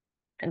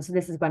 And so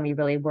this is when we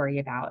really worry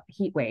about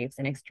heat waves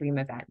and extreme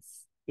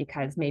events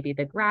because maybe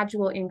the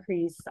gradual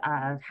increase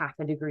of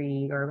 0.5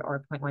 degree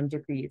or 0.1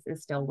 degrees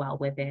is still well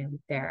within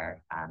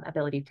their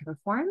ability to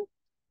perform,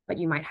 but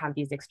you might have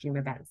these extreme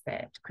events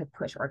that could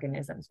push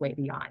organisms way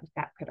beyond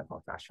that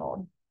critical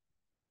threshold.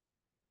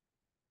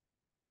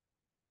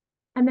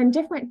 And then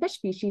different fish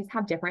species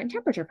have different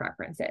temperature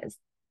preferences.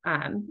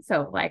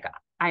 So like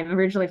I'm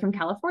originally from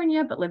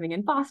California, but living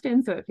in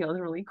Boston, so it feels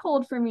really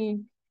cold for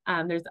me.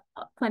 There's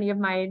plenty of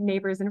my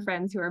neighbors and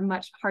friends who are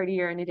much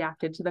hardier and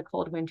adapted to the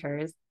cold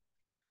winters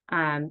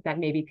that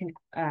maybe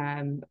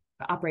can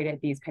operate at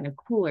these kind of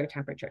cooler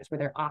temperatures where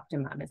their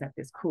optimum is at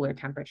this cooler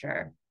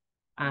temperature.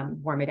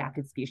 Warm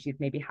adapted species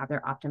maybe have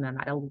their optimum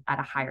at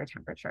a higher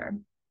temperature.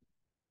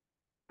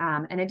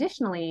 And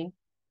additionally,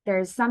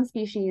 there's some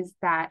species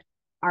that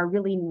are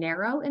really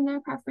narrow in their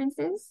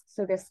preferences.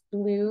 So this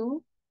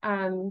blue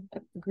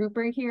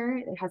grouper here,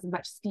 it has a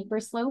much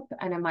steeper slope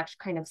and a much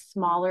kind of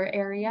smaller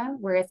area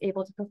where it's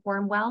able to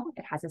perform well.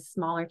 It has a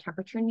smaller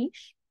temperature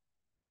niche.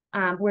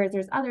 Whereas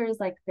there's others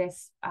like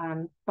this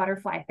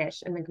butterfly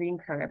fish in the green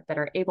curve that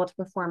are able to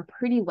perform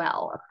pretty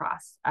well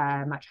across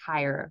a much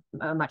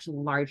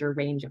larger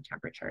range of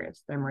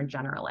temperatures. They're more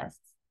generalists.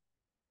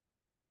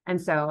 And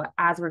so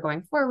as we're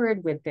going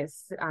forward with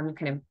this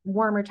kind of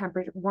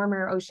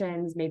warmer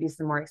oceans, maybe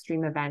some more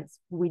extreme events,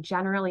 we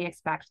generally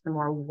expect the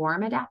more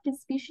warm adapted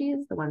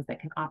species, the ones that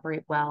can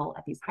operate well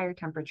at these higher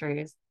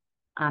temperatures,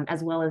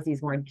 as well as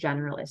these more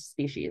generalist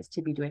species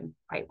to be doing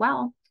quite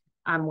well,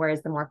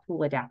 whereas the more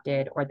cool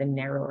adapted or the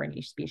narrower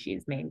niche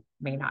species may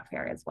not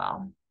fare as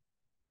well.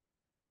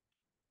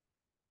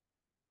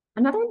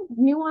 Another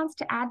nuance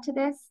to add to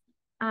this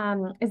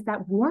is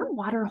that warm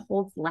water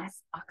holds less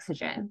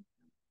oxygen.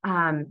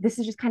 This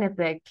is just kind of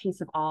the case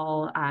of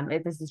all,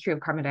 this is true of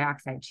carbon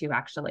dioxide too,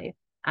 actually.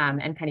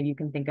 And kind of you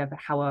can think of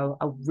how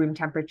a room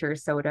temperature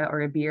soda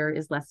or a beer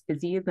is less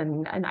fizzy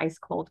than an ice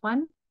cold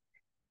one.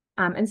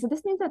 And so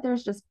this means that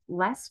there's just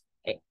less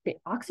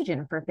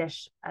oxygen for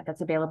fish that's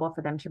available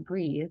for them to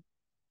breathe,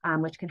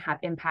 which can have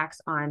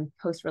impacts on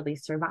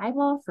post-release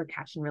survival for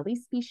catch and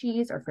release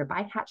species or for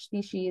bycatch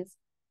species.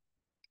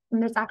 And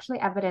there's actually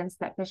evidence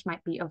that fish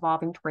might be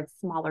evolving towards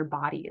smaller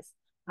bodies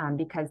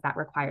because that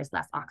requires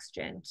less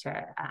oxygen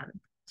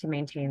to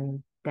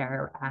maintain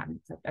their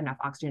enough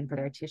oxygen for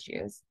their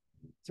tissues.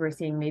 So we're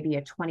seeing maybe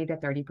a 20 to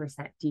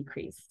 30%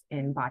 decrease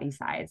in body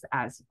size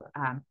as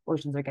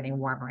oceans are getting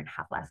warmer and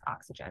have less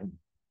oxygen.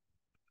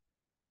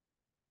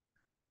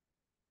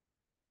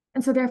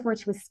 And so therefore,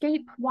 to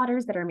escape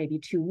waters that are maybe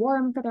too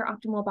warm for their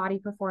optimal body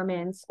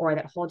performance or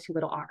that hold too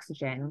little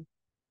oxygen,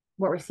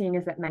 what we're seeing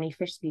is that many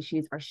fish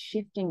species are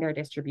shifting their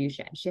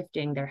distribution,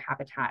 shifting their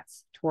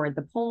habitats toward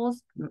the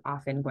poles,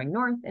 often going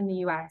north in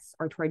the US,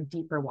 or toward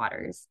deeper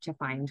waters to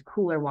find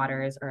cooler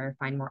waters or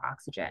find more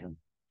oxygen.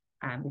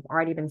 We've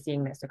already been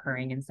seeing this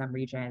occurring in some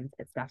regions.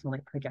 It's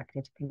definitely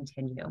projected to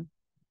continue. So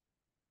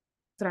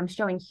what I'm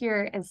showing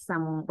here is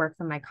some work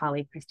from my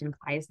colleague, Kristen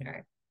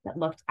Kleisner, that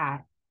looked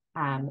at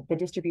the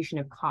distribution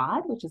of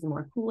cod, which is a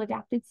more cool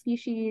adapted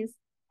species,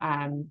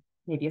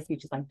 maybe a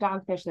species like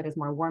dogfish that is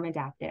more warm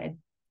adapted.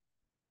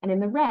 And in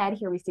the red,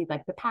 here we see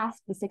like the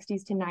past, the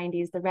 60s to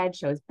 90s, the red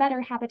shows better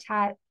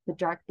habitat, the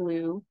dark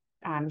blue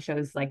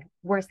shows like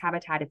worse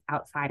habitat. It's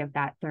outside of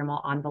that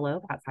thermal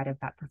envelope, outside of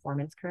that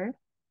performance curve.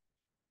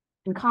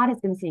 And cod has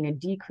been seeing a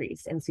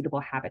decrease in suitable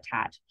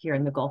habitat here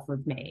in the Gulf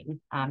of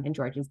Maine and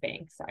Georges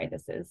Bank. Sorry,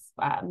 this is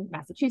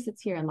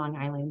Massachusetts here in Long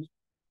Island.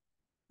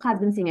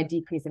 Cod's been seeing a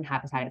decrease in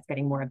habitat. It's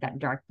getting more of that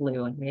dark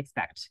blue, and we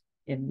expect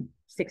in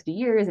 60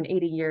 years and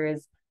 80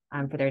 years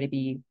for there to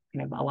be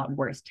kind of a lot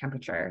worse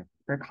temperature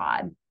for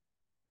cod.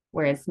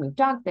 Whereas smooth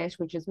dogfish,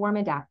 which is warm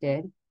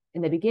adapted,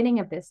 in the beginning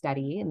of this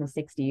study in the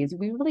 60s,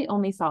 we really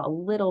only saw a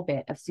little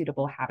bit of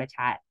suitable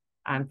habitat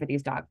for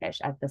these dogfish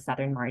at the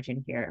southern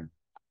margin here.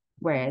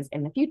 Whereas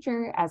in the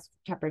future, as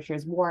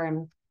temperatures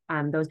warm,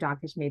 those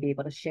dogfish may be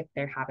able to shift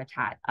their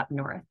habitat up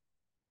north.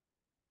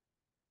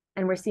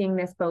 And we're seeing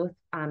this both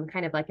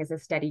kind of like as a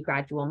steady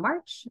gradual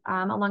march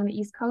along the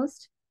East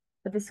Coast,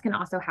 but this can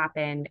also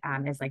happen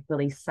as like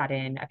really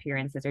sudden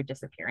appearances or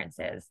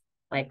disappearances.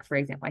 Like, for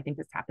example, I think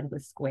this happened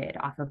with squid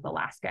off of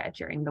Alaska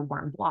during the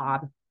warm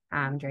blob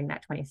during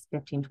that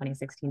 2015,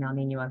 2016 El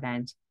Nino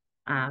event.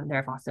 There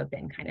have also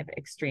been kind of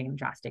extreme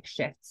drastic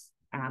shifts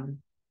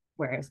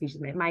where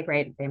species might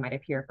migrate. They might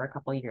appear for a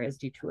couple of years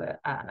due to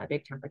a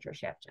big temperature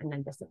shift and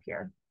then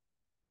disappear.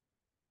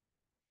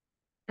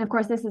 And of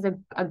course, this is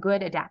a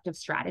good adaptive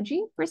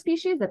strategy for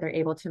species that they're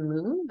able to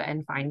move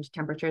and find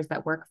temperatures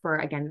that work for,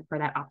 again, for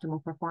that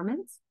optimal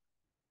performance.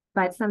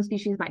 But some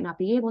species might not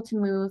be able to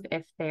move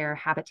if their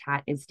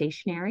habitat is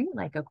stationary,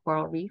 like a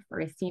coral reef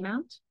or a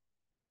seamount.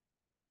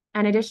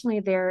 And additionally,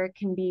 there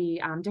can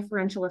be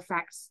differential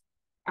effects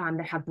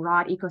that have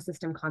broad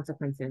ecosystem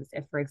consequences.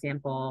 If, for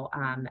example,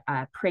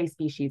 a prey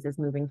species is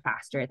moving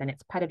faster than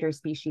its predator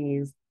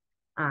species,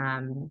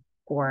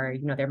 or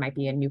there might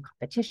be a new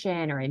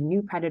competition or a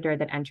new predator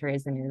that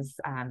enters and is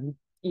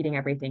eating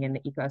everything in the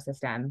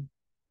ecosystem.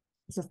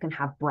 This can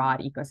have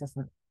broad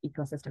ecosystem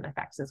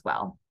effects as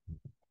well.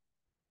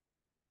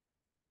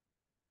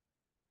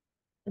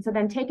 And so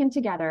then taken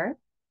together,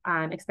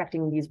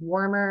 expecting these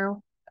warmer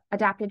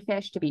adapted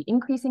fish to be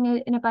increasing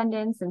in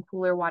abundance and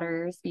cooler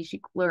water species,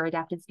 cooler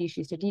adapted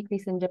species to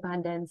decrease in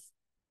abundance.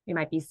 We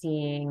might be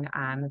seeing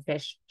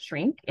fish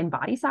shrink in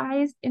body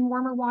size in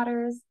warmer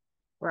waters.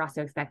 We're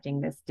also expecting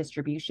this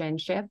distribution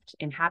shift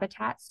in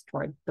habitats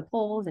toward the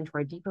poles and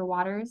toward deeper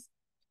waters.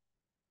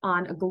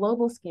 On a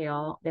global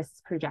scale, this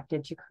is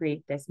projected to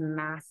create this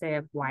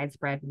massive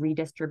widespread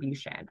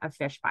redistribution of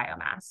fish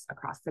biomass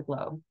across the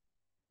globe.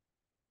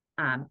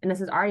 And this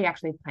is already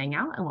actually playing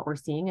out in what we're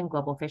seeing in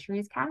global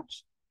fisheries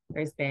catch.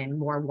 There's been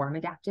more warm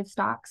adaptive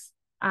stocks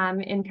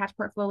in catch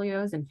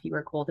portfolios and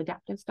fewer cold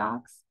adaptive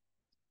stocks.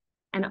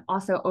 And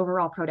also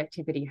overall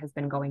productivity has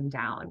been going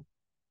down.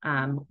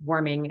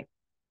 Warming,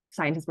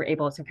 scientists were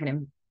able to kind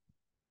of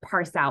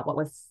parse out what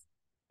was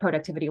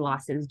productivity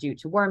losses due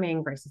to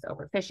warming versus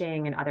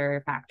overfishing and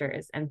other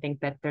factors, and think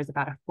that there's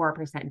about a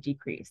 4%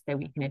 decrease that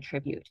we can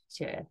attribute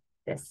to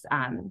this,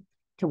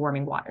 to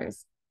warming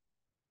waters.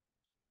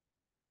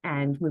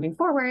 And moving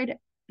forward,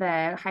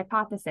 the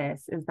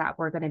hypothesis is that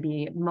we're going to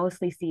be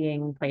mostly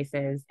seeing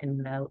places in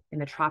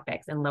the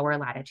tropics and lower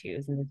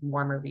latitudes in these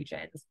warmer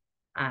regions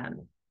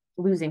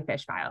losing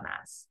fish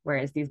biomass,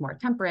 whereas these more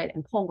temperate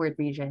and poleward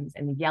regions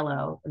in the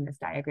yellow in this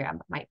diagram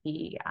might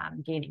be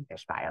gaining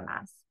fish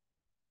biomass.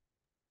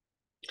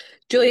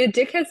 Julia,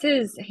 Dick has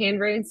his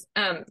hand raised.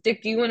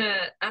 Dick, do you want to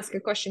ask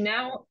a question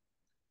now?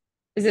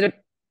 Is it a...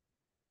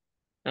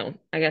 Oh,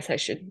 I guess I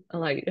should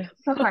allow you to.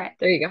 Go for it.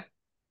 There you go.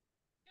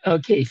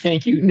 Okay,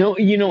 thank you. No,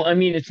 I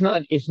mean, it's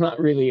not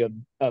really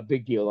a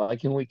big deal. I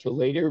can wait till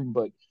later,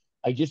 but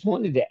I just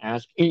wanted to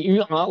ask,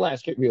 and I'll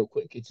ask it real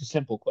quick. It's a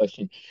simple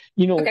question.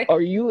 Okay.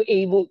 Are you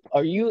able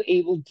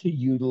to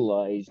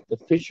utilize the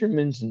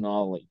fisherman's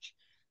knowledge?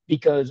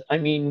 Because I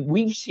mean,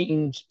 we've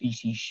seen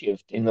species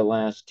shift in the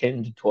last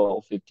 10 to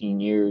 12, 15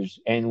 years,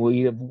 and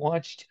we have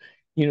watched,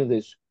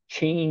 this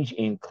change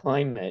in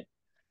climate,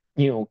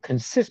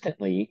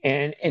 consistently.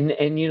 And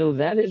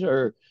that is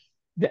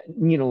that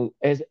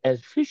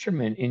as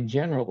fishermen in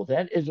general,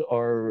 that is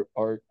our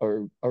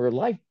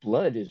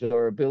lifeblood, is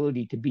our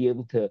ability to be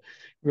able to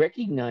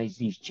recognize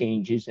these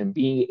changes and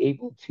being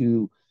able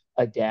to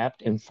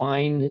adapt and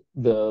find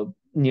the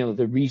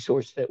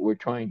resource that we're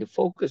trying to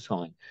focus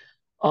on.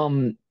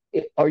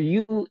 Are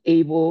you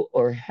able,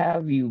 or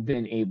have you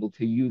been able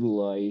to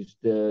utilize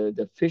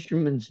the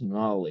fisherman's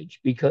knowledge?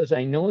 Because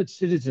I know it's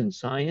citizen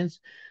science,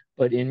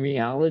 but in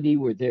reality,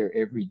 we're there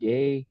every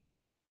day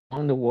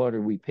on the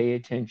water, we pay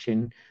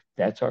attention,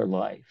 that's our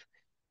life.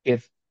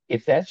 If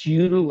that's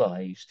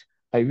utilized,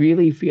 I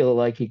really feel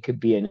like it could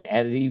be an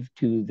additive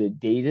to the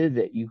data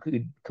that you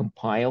could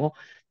compile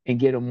and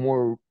get a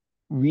more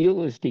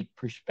realistic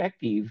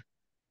perspective,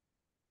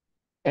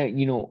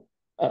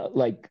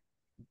 like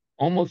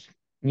almost,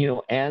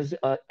 as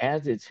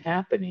it's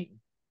happening,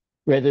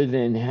 rather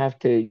than have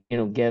to,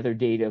 gather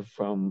data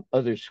from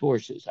other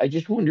sources. I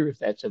just wonder if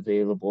that's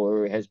available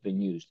or has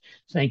been used.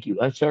 Thank you.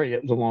 I'm sorry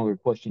that was a longer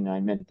question than I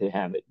meant to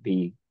have it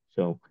be.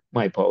 So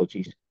my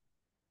apologies.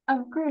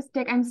 Of course,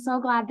 Dick, I'm so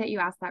glad that you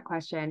asked that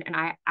question. And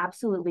I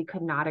absolutely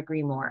could not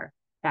agree more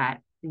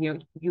that,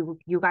 you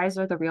guys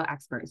are the real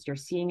experts. You're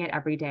seeing it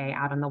every day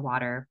out on the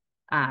water.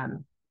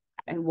 And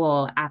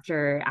we'll,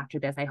 after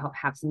this, I hope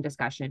have some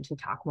discussion to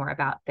talk more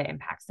about the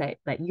impacts that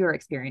you're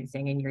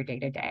experiencing in your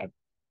day-to-day.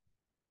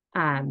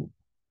 And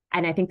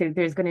I think that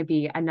there's going to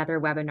be another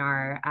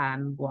webinar,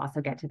 we'll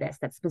also get to this,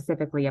 that's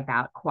specifically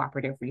about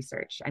cooperative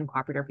research and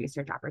cooperative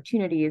research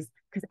opportunities.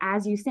 Because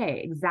as you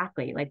say,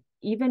 exactly, like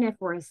even if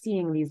we're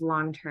seeing these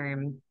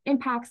long-term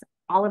impacts,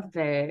 all of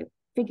the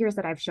figures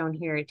that I've shown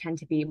here tend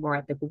to be more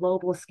at the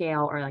global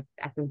scale or like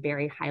at the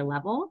very high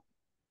level.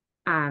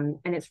 And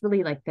it's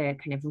really like the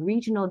kind of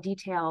regional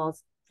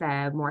details,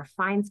 the more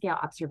fine scale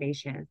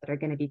observations that are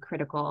going to be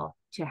critical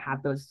to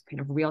have those kind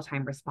of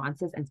real-time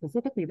responses, and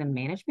specifically the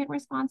management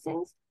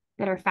responses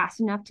that are fast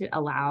enough to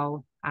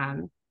allow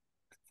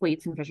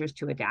fleets and fishers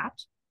to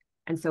adapt.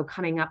 And so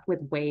coming up with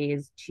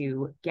ways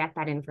to get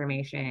that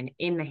information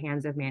in the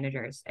hands of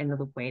managers in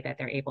the way that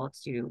they're able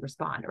to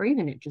respond, or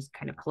even just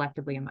kind of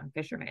collectively among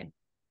fishermen,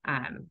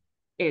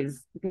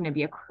 is going to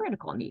be a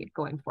critical need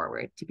going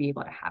forward to be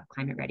able to have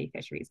climate ready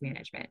fisheries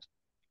management.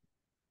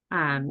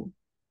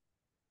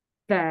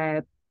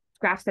 The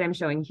graphs that I'm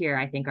showing here,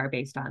 I think, are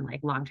based on like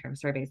long-term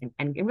surveys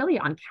and really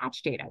on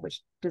catch data,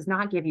 which does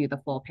not give you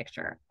the full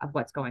picture of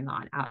what's going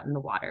on out in the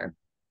water.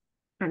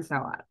 And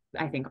so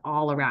I think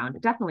all around,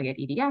 definitely at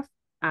EDF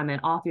and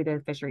all through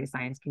the fisheries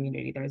science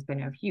community, there's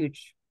been a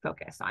huge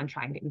focus on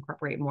trying to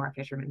incorporate more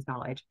fishermen's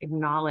knowledge,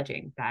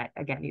 acknowledging that,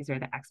 again, these are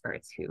the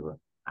experts who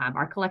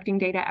are collecting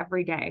data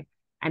every day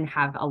and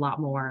have a lot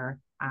more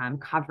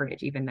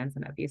coverage even than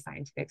some of these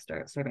scientific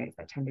surveys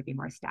that tend to be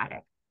more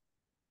static.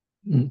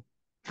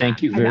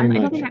 Thank you very much.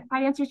 I don't think that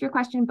quite answers your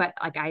question, but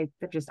like I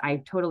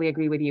totally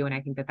agree with you, and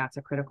I think that that's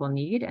a critical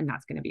need, and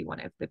that's going to be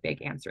one of the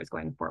big answers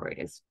going forward,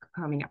 is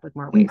coming up with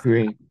more ways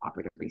to have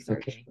cooperative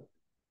research. Okay.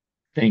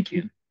 Thank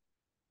you.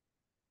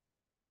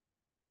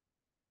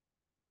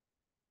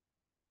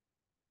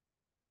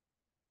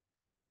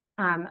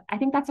 I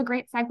think that's a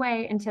great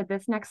segue into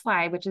this next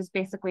slide, which is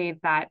basically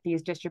that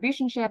these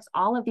distribution shifts,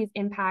 all of these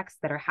impacts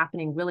that are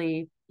happening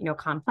really,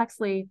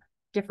 complexly,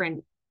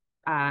 different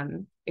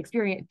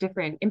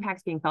different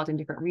impacts being felt in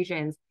different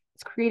regions,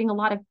 it's creating a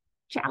lot of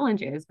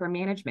challenges for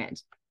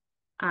management.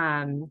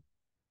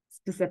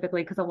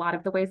 Specifically because a lot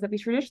of the ways that we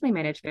traditionally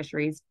manage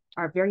fisheries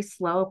are very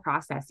slow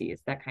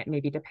processes that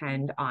maybe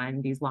depend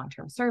on these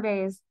long-term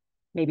surveys.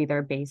 Maybe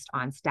they're based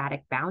on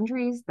static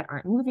boundaries that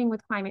aren't moving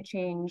with climate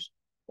change,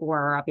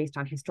 or based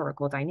on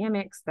historical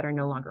dynamics that are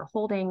no longer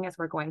holding as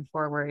we're going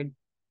forward.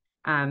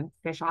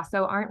 Fish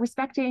also aren't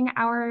respecting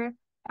our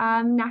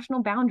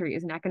national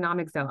boundaries and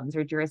economic zones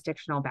or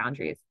jurisdictional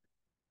boundaries.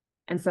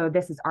 And so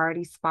this has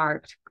already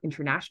sparked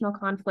international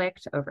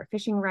conflict over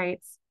fishing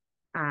rights.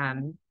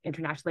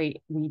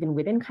 Internationally, even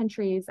within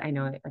countries, I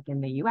know like in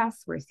the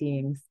US, we're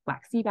seeing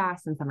black sea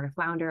bass and summer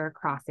flounder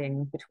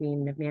crossing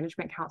between the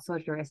management council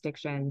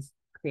jurisdictions,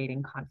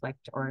 creating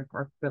conflict or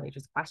really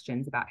just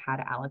questions about how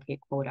to allocate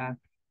quota,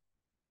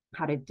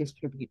 how to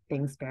distribute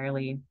things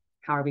fairly,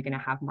 how are we going to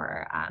have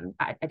more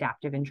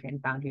adaptive and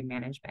transboundary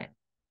management.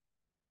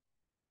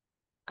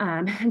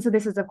 And so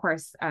this is, of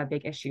course, a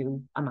big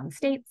issue among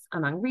states,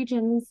 among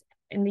regions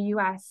in the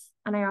US.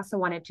 And I also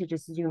wanted to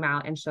just zoom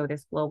out and show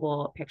this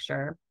global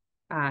picture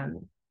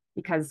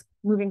because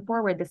moving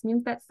forward, this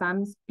means that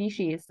some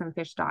species, some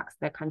fish stocks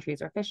that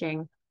countries are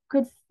fishing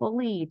could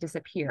fully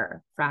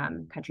disappear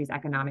from countries'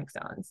 economic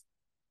zones.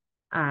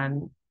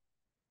 And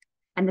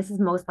this is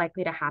most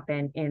likely to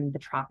happen in the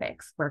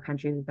tropics, where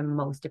countries are the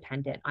most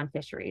dependent on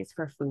fisheries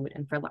for food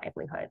and for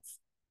livelihoods.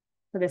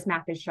 So this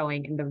map is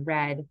showing in the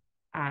red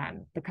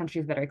the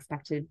countries that are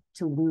expected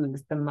to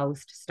lose the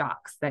most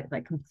stocks that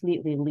like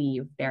completely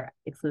leave their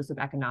exclusive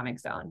economic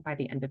zone by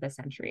the end of the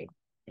century.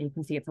 And you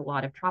can see it's a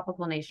lot of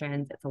tropical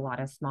nations, it's a lot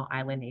of small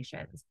island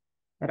nations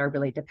that are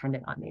really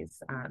dependent on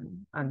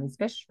these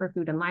fish for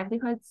food and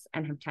livelihoods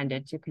and have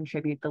tended to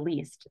contribute the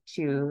least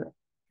to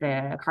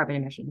the carbon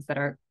emissions that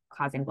are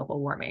causing global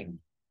warming.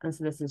 And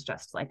so this is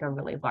just like a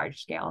really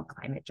large scale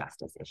climate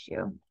justice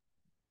issue.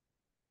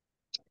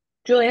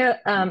 Julia,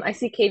 I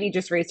see Katie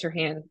just raised her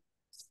hand.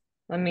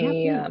 Let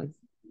me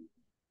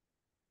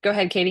go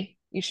ahead, Katie.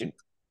 You should.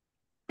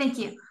 Thank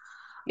you.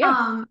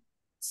 Yeah.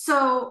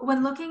 So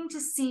when looking to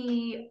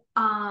see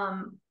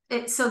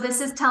so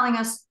this is telling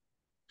us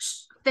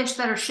fish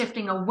that are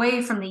shifting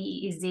away from the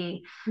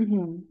EEZ.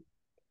 Mm-hmm.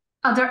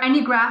 Are there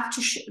any graphs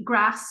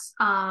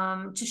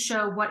to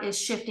show what is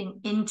shifting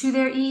into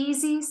their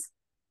EEZs?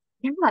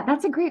 Yeah,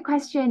 that's a great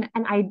question,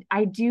 and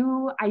I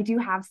do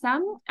have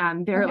some.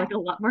 They're like a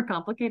lot more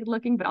complicated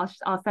looking, but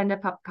I'll send a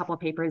couple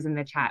papers in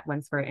the chat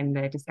once we're in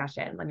the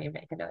discussion. Let me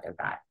make a note of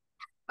that.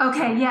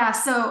 Okay, yeah.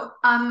 So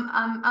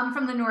I'm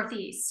from the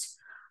Northeast.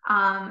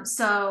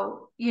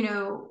 So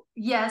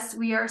yes,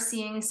 we are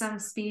seeing some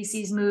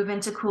species move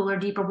into cooler,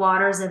 deeper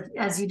waters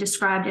as you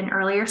described in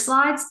earlier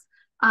slides.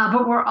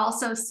 But we're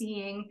also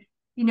seeing,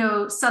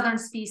 southern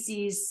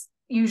species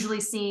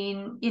usually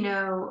seen,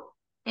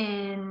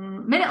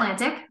 in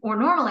mid-Atlantic, or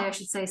normally I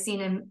should say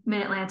seen in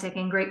mid-Atlantic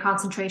in great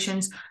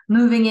concentrations,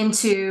 moving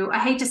into, I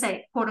hate to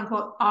say, quote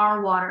unquote,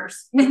 our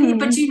waters,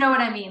 but you know what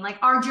I mean, like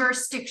our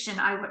jurisdiction,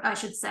 I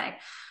should say,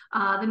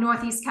 the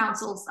Northeast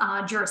Council's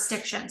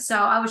jurisdiction. So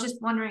I was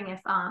just wondering if,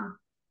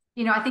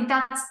 I think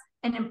that's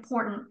an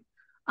important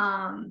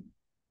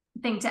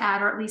thing to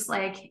add, or at least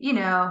like,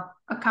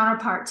 a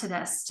counterpart to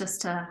this,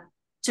 just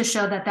to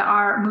show that there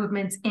are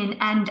movements in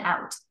and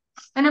out.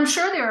 And I'm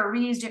sure there are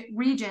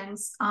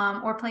regions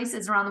or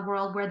places around the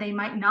world where they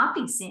might not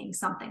be seeing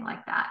something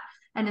like that.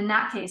 And in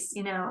that case,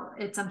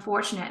 it's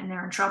unfortunate and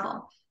they're in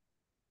trouble.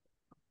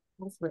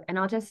 And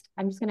I'm just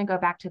going to go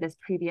back to this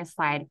previous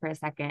slide for a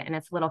second. And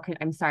it's a little,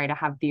 I'm sorry to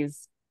have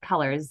these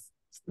colors,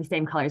 the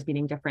same colors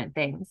meaning different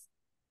things.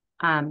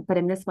 But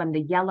in this one,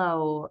 the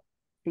yellow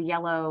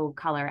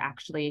color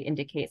actually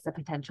indicates the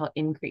potential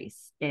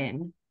increase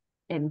in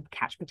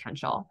catch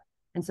potential.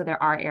 And so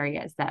there are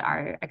areas that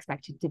are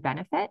expected to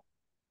benefit.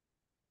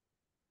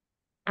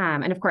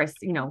 And of course,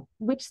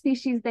 which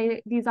species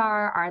these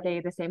are they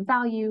the same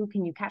value?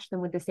 Can you catch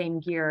them with the same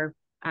gear?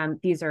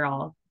 These are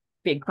all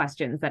big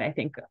questions that I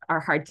think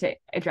are hard to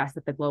address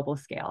at the global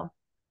scale.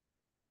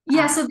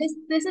 Yeah, so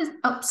this is,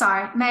 oh,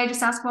 sorry. May I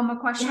just ask one more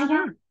question?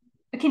 Yeah.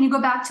 Can you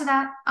go back to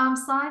that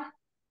slide?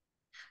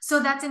 So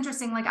that's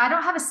interesting. Like I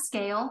don't have a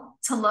scale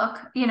to look,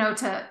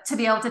 to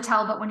be able to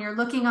tell, but when you're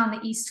looking on the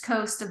East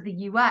Coast of the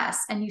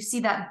US and you see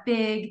that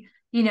big,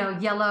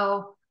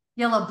 yellow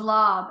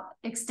blob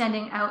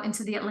extending out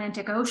into the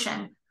Atlantic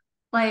Ocean,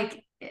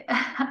 like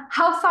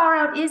how far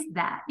out is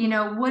that?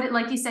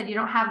 Like you said, you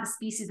don't have the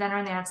species that are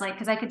in there. It's like,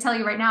 because I could tell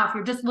you right now, if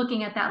you're just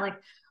looking at that, like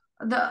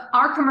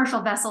our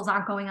commercial vessels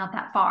aren't going out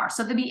that far.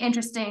 So it'd be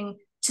interesting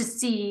to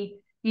see,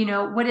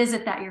 what is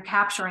it that you're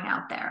capturing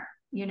out there,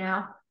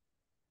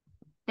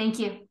 Thank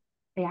you.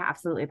 Yeah,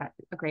 absolutely. That's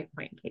a great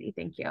point, Katie.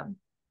 Thank you.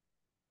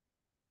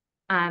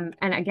 And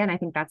again, I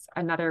think that's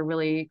another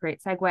really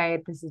great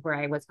segue. This is where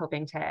I was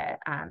hoping to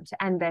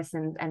end this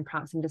and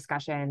prompt some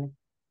discussion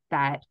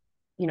that,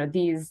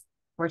 these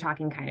we're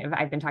talking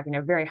I've been talking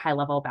at a very high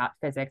level about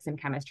physics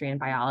and chemistry and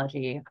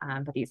biology,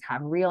 but these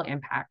have real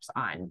impacts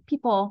on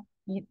people.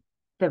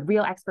 The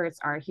real experts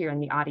are here in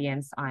the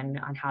audience on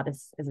how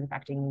this is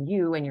affecting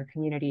you and your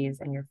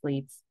communities and your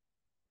fleets.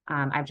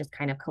 I've just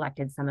kind of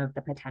collected some of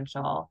the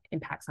potential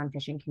impacts on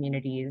fishing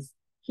communities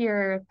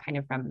here,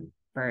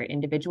 for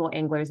individual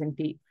anglers and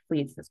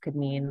fleets. This could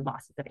mean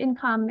losses of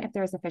income if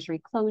there's a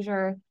fishery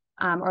closure,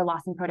 or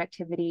loss in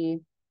productivity.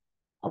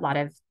 A lot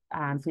of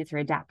fleets are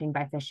adapting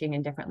by fishing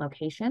in different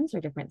locations or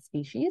different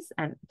species,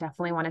 and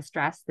definitely want to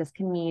stress this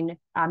can mean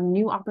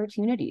new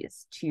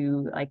opportunities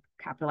to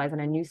capitalize on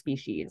a new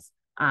species,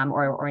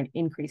 or an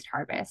increased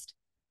harvest.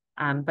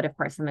 But of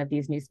course, some of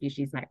these new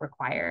species might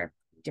require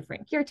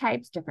different gear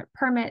types, different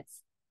permits.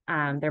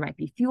 There might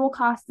be fuel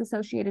costs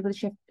associated with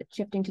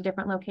shifting to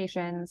different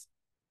locations.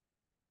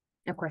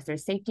 Of course,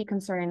 there's safety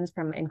concerns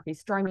from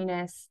increased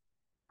storminess.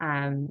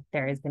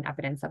 There has been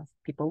evidence of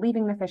people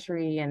leaving the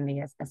fishery and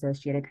the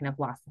associated kind of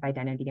loss of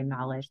identity and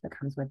knowledge that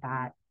comes with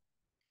that.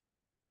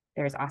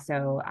 There's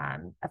also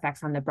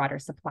effects on the broader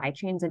supply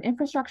chains and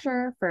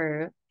infrastructure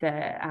for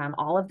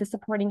all of the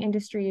supporting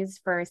industries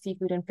for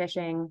seafood and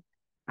fishing,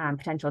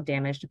 potential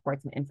damage to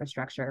ports and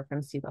infrastructure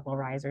from sea level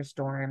rise or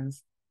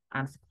storms,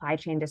 supply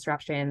chain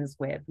disruptions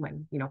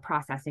when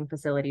processing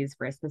facilities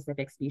for a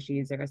specific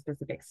species or a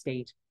specific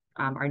state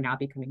are now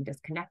becoming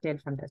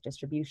disconnected from those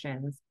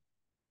distributions.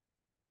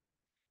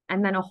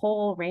 And then a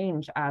whole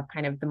range of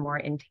kind of the more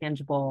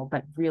intangible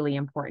but really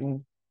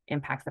important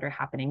impacts that are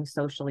happening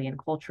socially and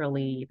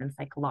culturally, even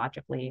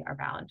psychologically,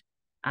 around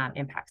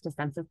impacts to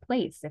sense of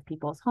place. If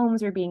people's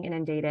homes are being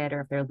inundated,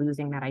 or if they're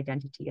losing that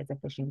identity as a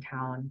fishing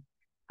town,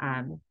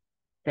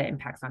 the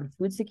impacts on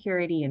food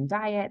security and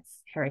diets,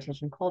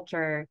 heritage and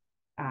culture,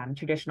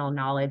 traditional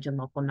knowledge and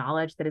local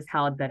knowledge that is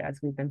held, that, as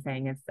we've been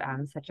saying, is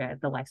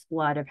the life's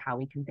blood of how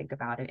we can think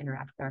about and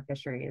interact with our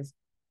fisheries.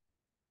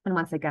 And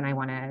once again, I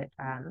want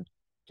to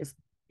just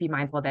be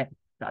mindful that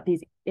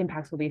these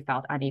impacts will be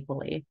felt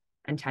unequally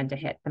and tend to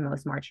hit the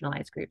most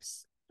marginalized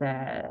groups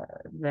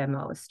the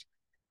most.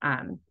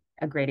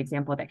 A great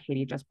example that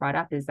Katie just brought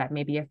up is that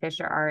maybe if fish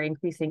are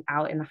increasing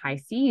out in the high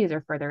seas or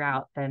further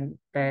out than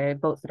the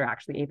boats that are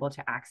actually able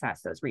to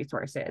access those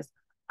resources,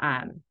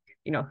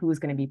 who's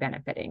going to be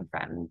benefiting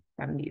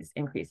from these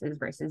increases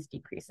versus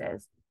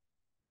decreases.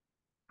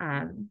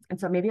 And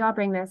so maybe I'll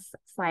bring this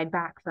slide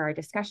back for our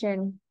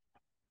discussion.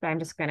 But I'm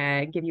just going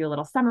to give you a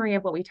little summary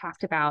of what we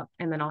talked about,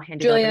 and then I'll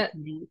hand it over to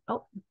you.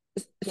 Oh,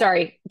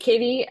 sorry,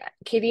 Katie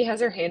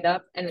has her hand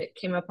up, and it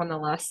came up on the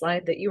last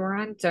slide that you were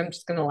on, so I'm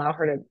just going to allow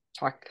her to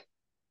talk.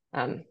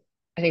 I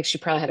think she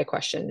probably had a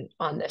question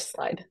on this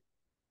slide.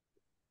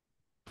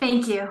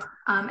 Thank you.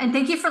 And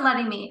thank you for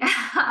letting me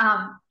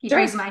keep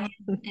raising my hand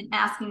and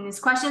asking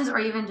these questions, or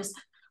even just,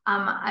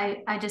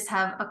 I just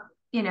have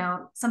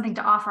something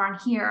to offer on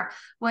here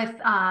with,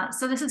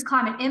 so this is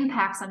climate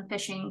impacts on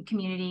fishing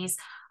communities.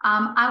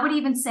 I would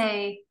even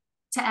say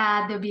to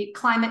add, there'll be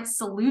climate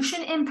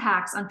solution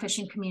impacts on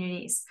fishing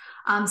communities,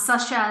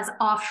 such as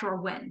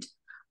offshore wind,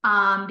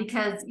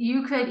 because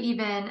you could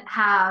even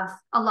have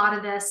a lot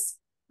of this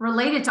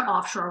related to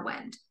offshore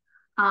wind,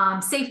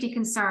 safety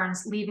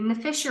concerns, leaving the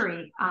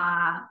fishery,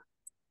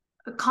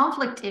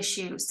 conflict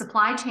issues,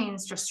 supply chain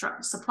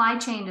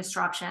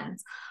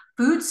disruptions,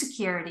 food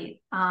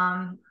security,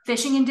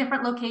 fishing in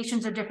different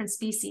locations of different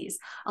species.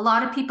 A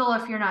lot of people,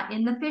 if you're not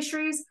in the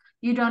fisheries,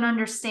 you don't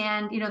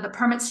understand, the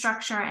permit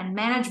structure and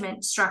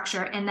management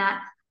structure, in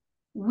that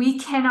we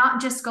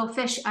cannot just go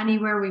fish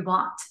anywhere we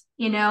want.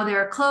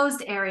 There are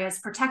closed areas,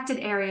 protected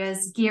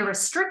areas, gear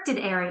restricted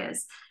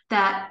areas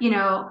that,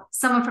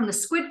 someone from the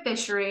squid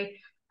fishery,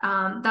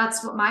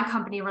 that's what my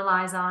company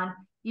relies on.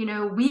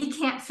 We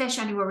can't fish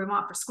anywhere we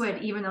want for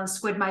squid, even though the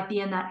squid might be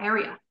in that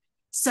area.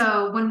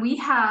 So when we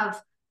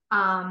have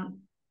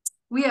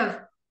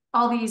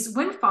all these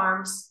wind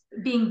farms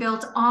being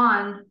built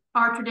on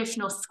our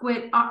traditional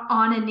squid,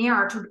 on and near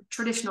our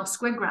traditional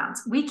squid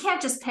grounds, we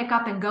can't just pick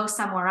up and go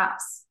somewhere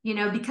else,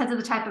 because of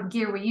the type of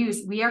gear we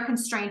use. We are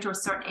constrained to a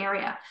certain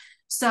area.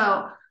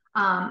 So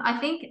I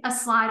think a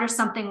slide or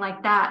something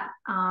like that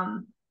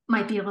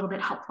might be a little bit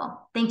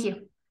helpful. Thank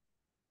you.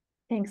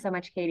 Thanks so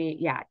much, Katie.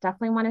 Yeah,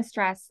 definitely want to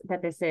stress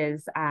that this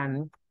is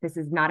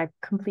not a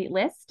complete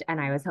list, and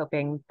I was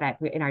hoping that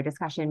in our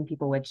discussion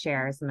people would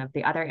share some of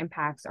the other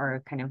impacts,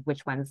 or kind of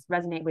which ones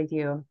resonate with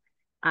you.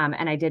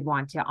 And I did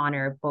want to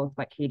honor both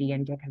what Katie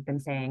and Dick have been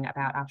saying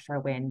about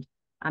offshore wind,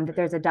 that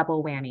there's a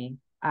double whammy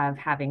of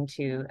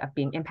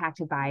being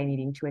impacted by and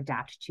needing to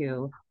adapt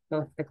to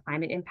both the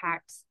climate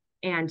impacts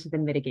and to the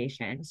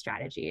mitigation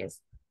strategies.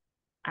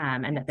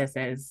 And that this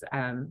is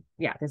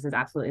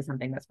absolutely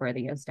something that's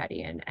worthy of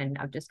study and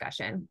of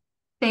discussion.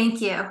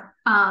 Thank you.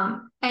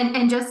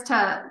 And just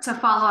to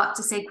follow up,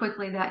 to say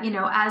quickly that,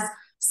 as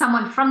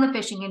someone from the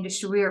fishing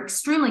industry, we are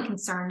extremely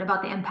concerned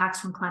about the impacts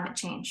from climate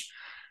change.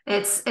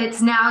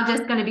 It's now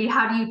just going to be,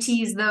 how do you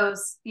tease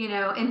those,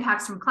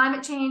 impacts from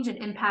climate change and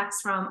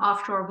impacts from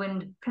offshore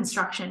wind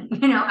construction,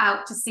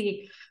 out to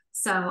sea.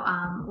 So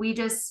we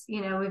just,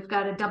 we've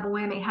got a double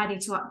whammy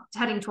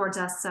heading towards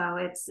us. So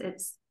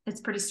it's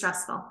it's pretty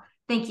stressful.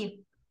 Thank you.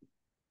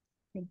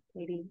 Thanks,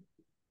 Katie.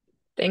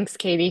 Thanks,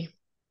 Katie.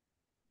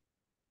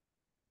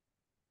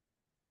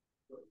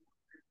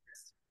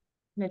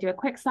 I'm going to do a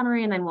quick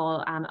summary and then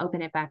we'll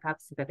open it back up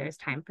so that there's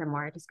time for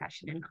more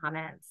discussion and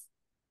comments.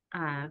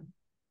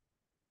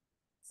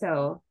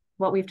 So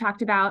what we've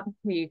talked about,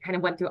 we kind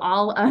of went through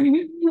all of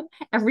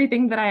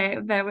everything that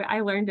I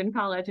learned in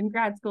college and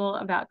grad school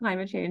about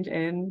climate change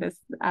in this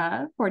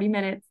 40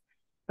 minutes.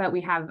 But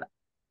we have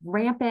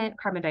rampant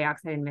carbon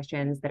dioxide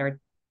emissions that are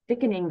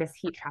thickening this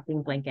heat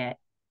trapping blanket,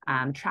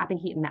 trapping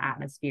heat in the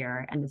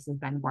atmosphere, and this is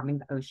then warming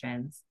the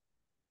oceans.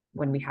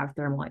 When we have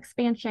thermal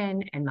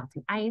expansion and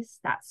melting ice,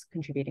 that's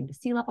contributing to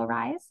sea level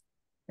rise.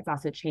 It's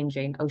also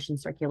changing ocean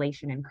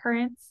circulation and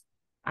currents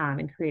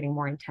and creating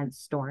more intense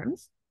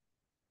storms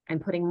and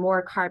putting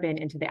more carbon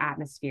into the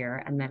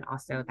atmosphere. And then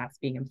also that's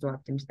being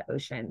absorbed into the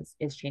oceans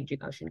is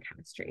changing ocean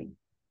chemistry.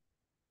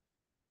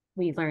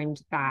 We learned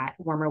that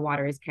warmer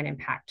waters can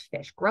impact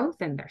fish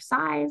growth and their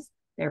size,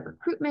 their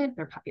recruitment,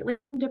 their population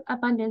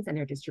abundance, and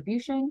their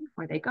distribution,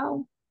 where they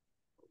go.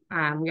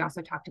 We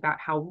also talked about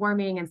how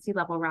warming and sea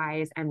level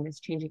rise and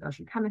this changing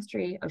ocean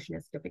chemistry, ocean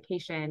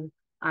acidification,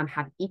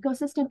 have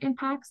ecosystem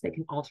impacts. They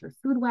can alter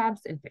food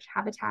webs and fish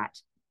habitat.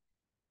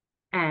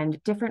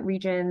 And different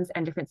regions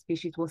and different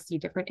species will see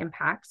different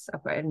impacts,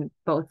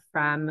 both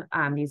from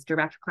these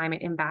direct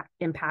climate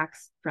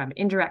impacts, from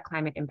indirect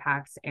climate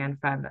impacts, and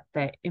from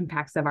the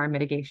impacts of our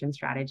mitigation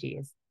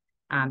strategies,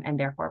 and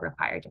therefore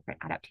require different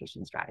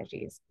adaptation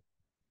strategies.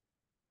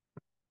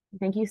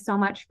 Thank you so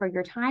much for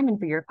your time and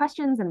for your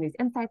questions and these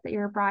insights that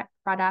you brought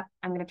up.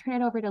 I'm going to turn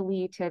it over to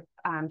Lee to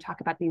talk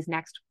about these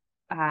next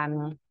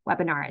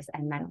webinars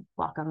and then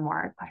welcome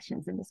more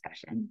questions and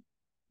discussion.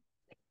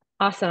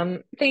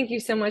 Awesome. Thank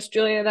you so much,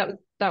 Julia.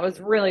 That was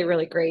really,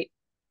 really great.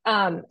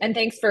 And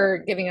thanks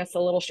for giving us a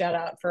little shout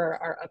out for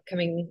our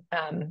upcoming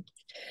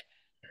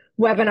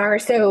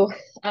webinar. So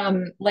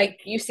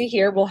like you see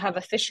here, we'll have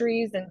a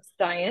fisheries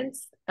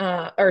science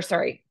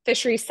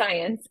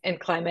and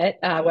climate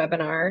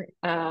webinar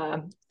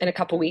in a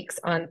couple weeks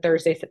on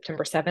Thursday,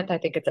 September 7th. I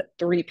think it's at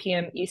 3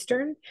 p.m.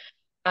 Eastern.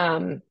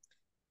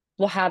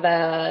 We'll have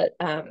a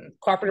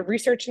cooperative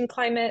research and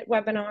climate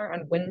webinar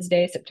on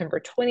Wednesday, September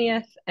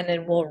 20th, and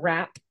then we'll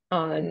wrap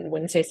on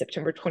Wednesday,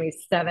 September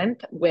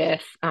 27th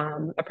with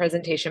a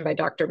presentation by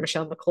Dr.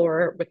 Michelle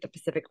McClure with the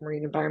Pacific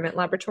Marine Environment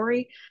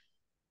Laboratory,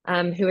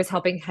 who is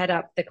helping head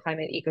up the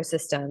Climate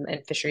Ecosystem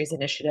and Fisheries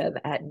Initiative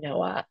at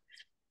NOAA.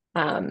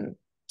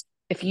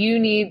 If you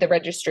need the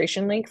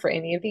registration link for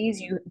any of these,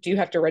 you do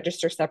have to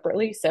register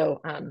separately. So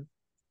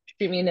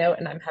shoot me a note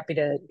and I'm happy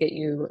to get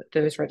you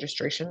those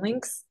registration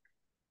links.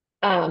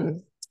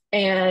 And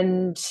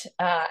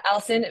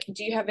Allison,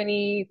 do you have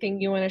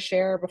anything you want to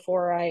share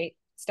before I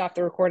stop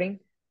the recording?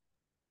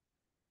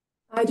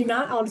 I do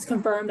not. I'll just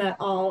confirm that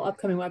all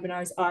upcoming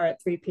webinars are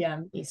at 3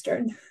 p.m.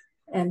 Eastern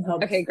and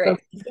hope okay, great.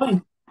 folks keep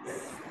going.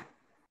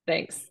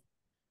 Thanks.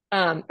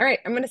 All right,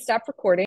 I'm going to stop recording.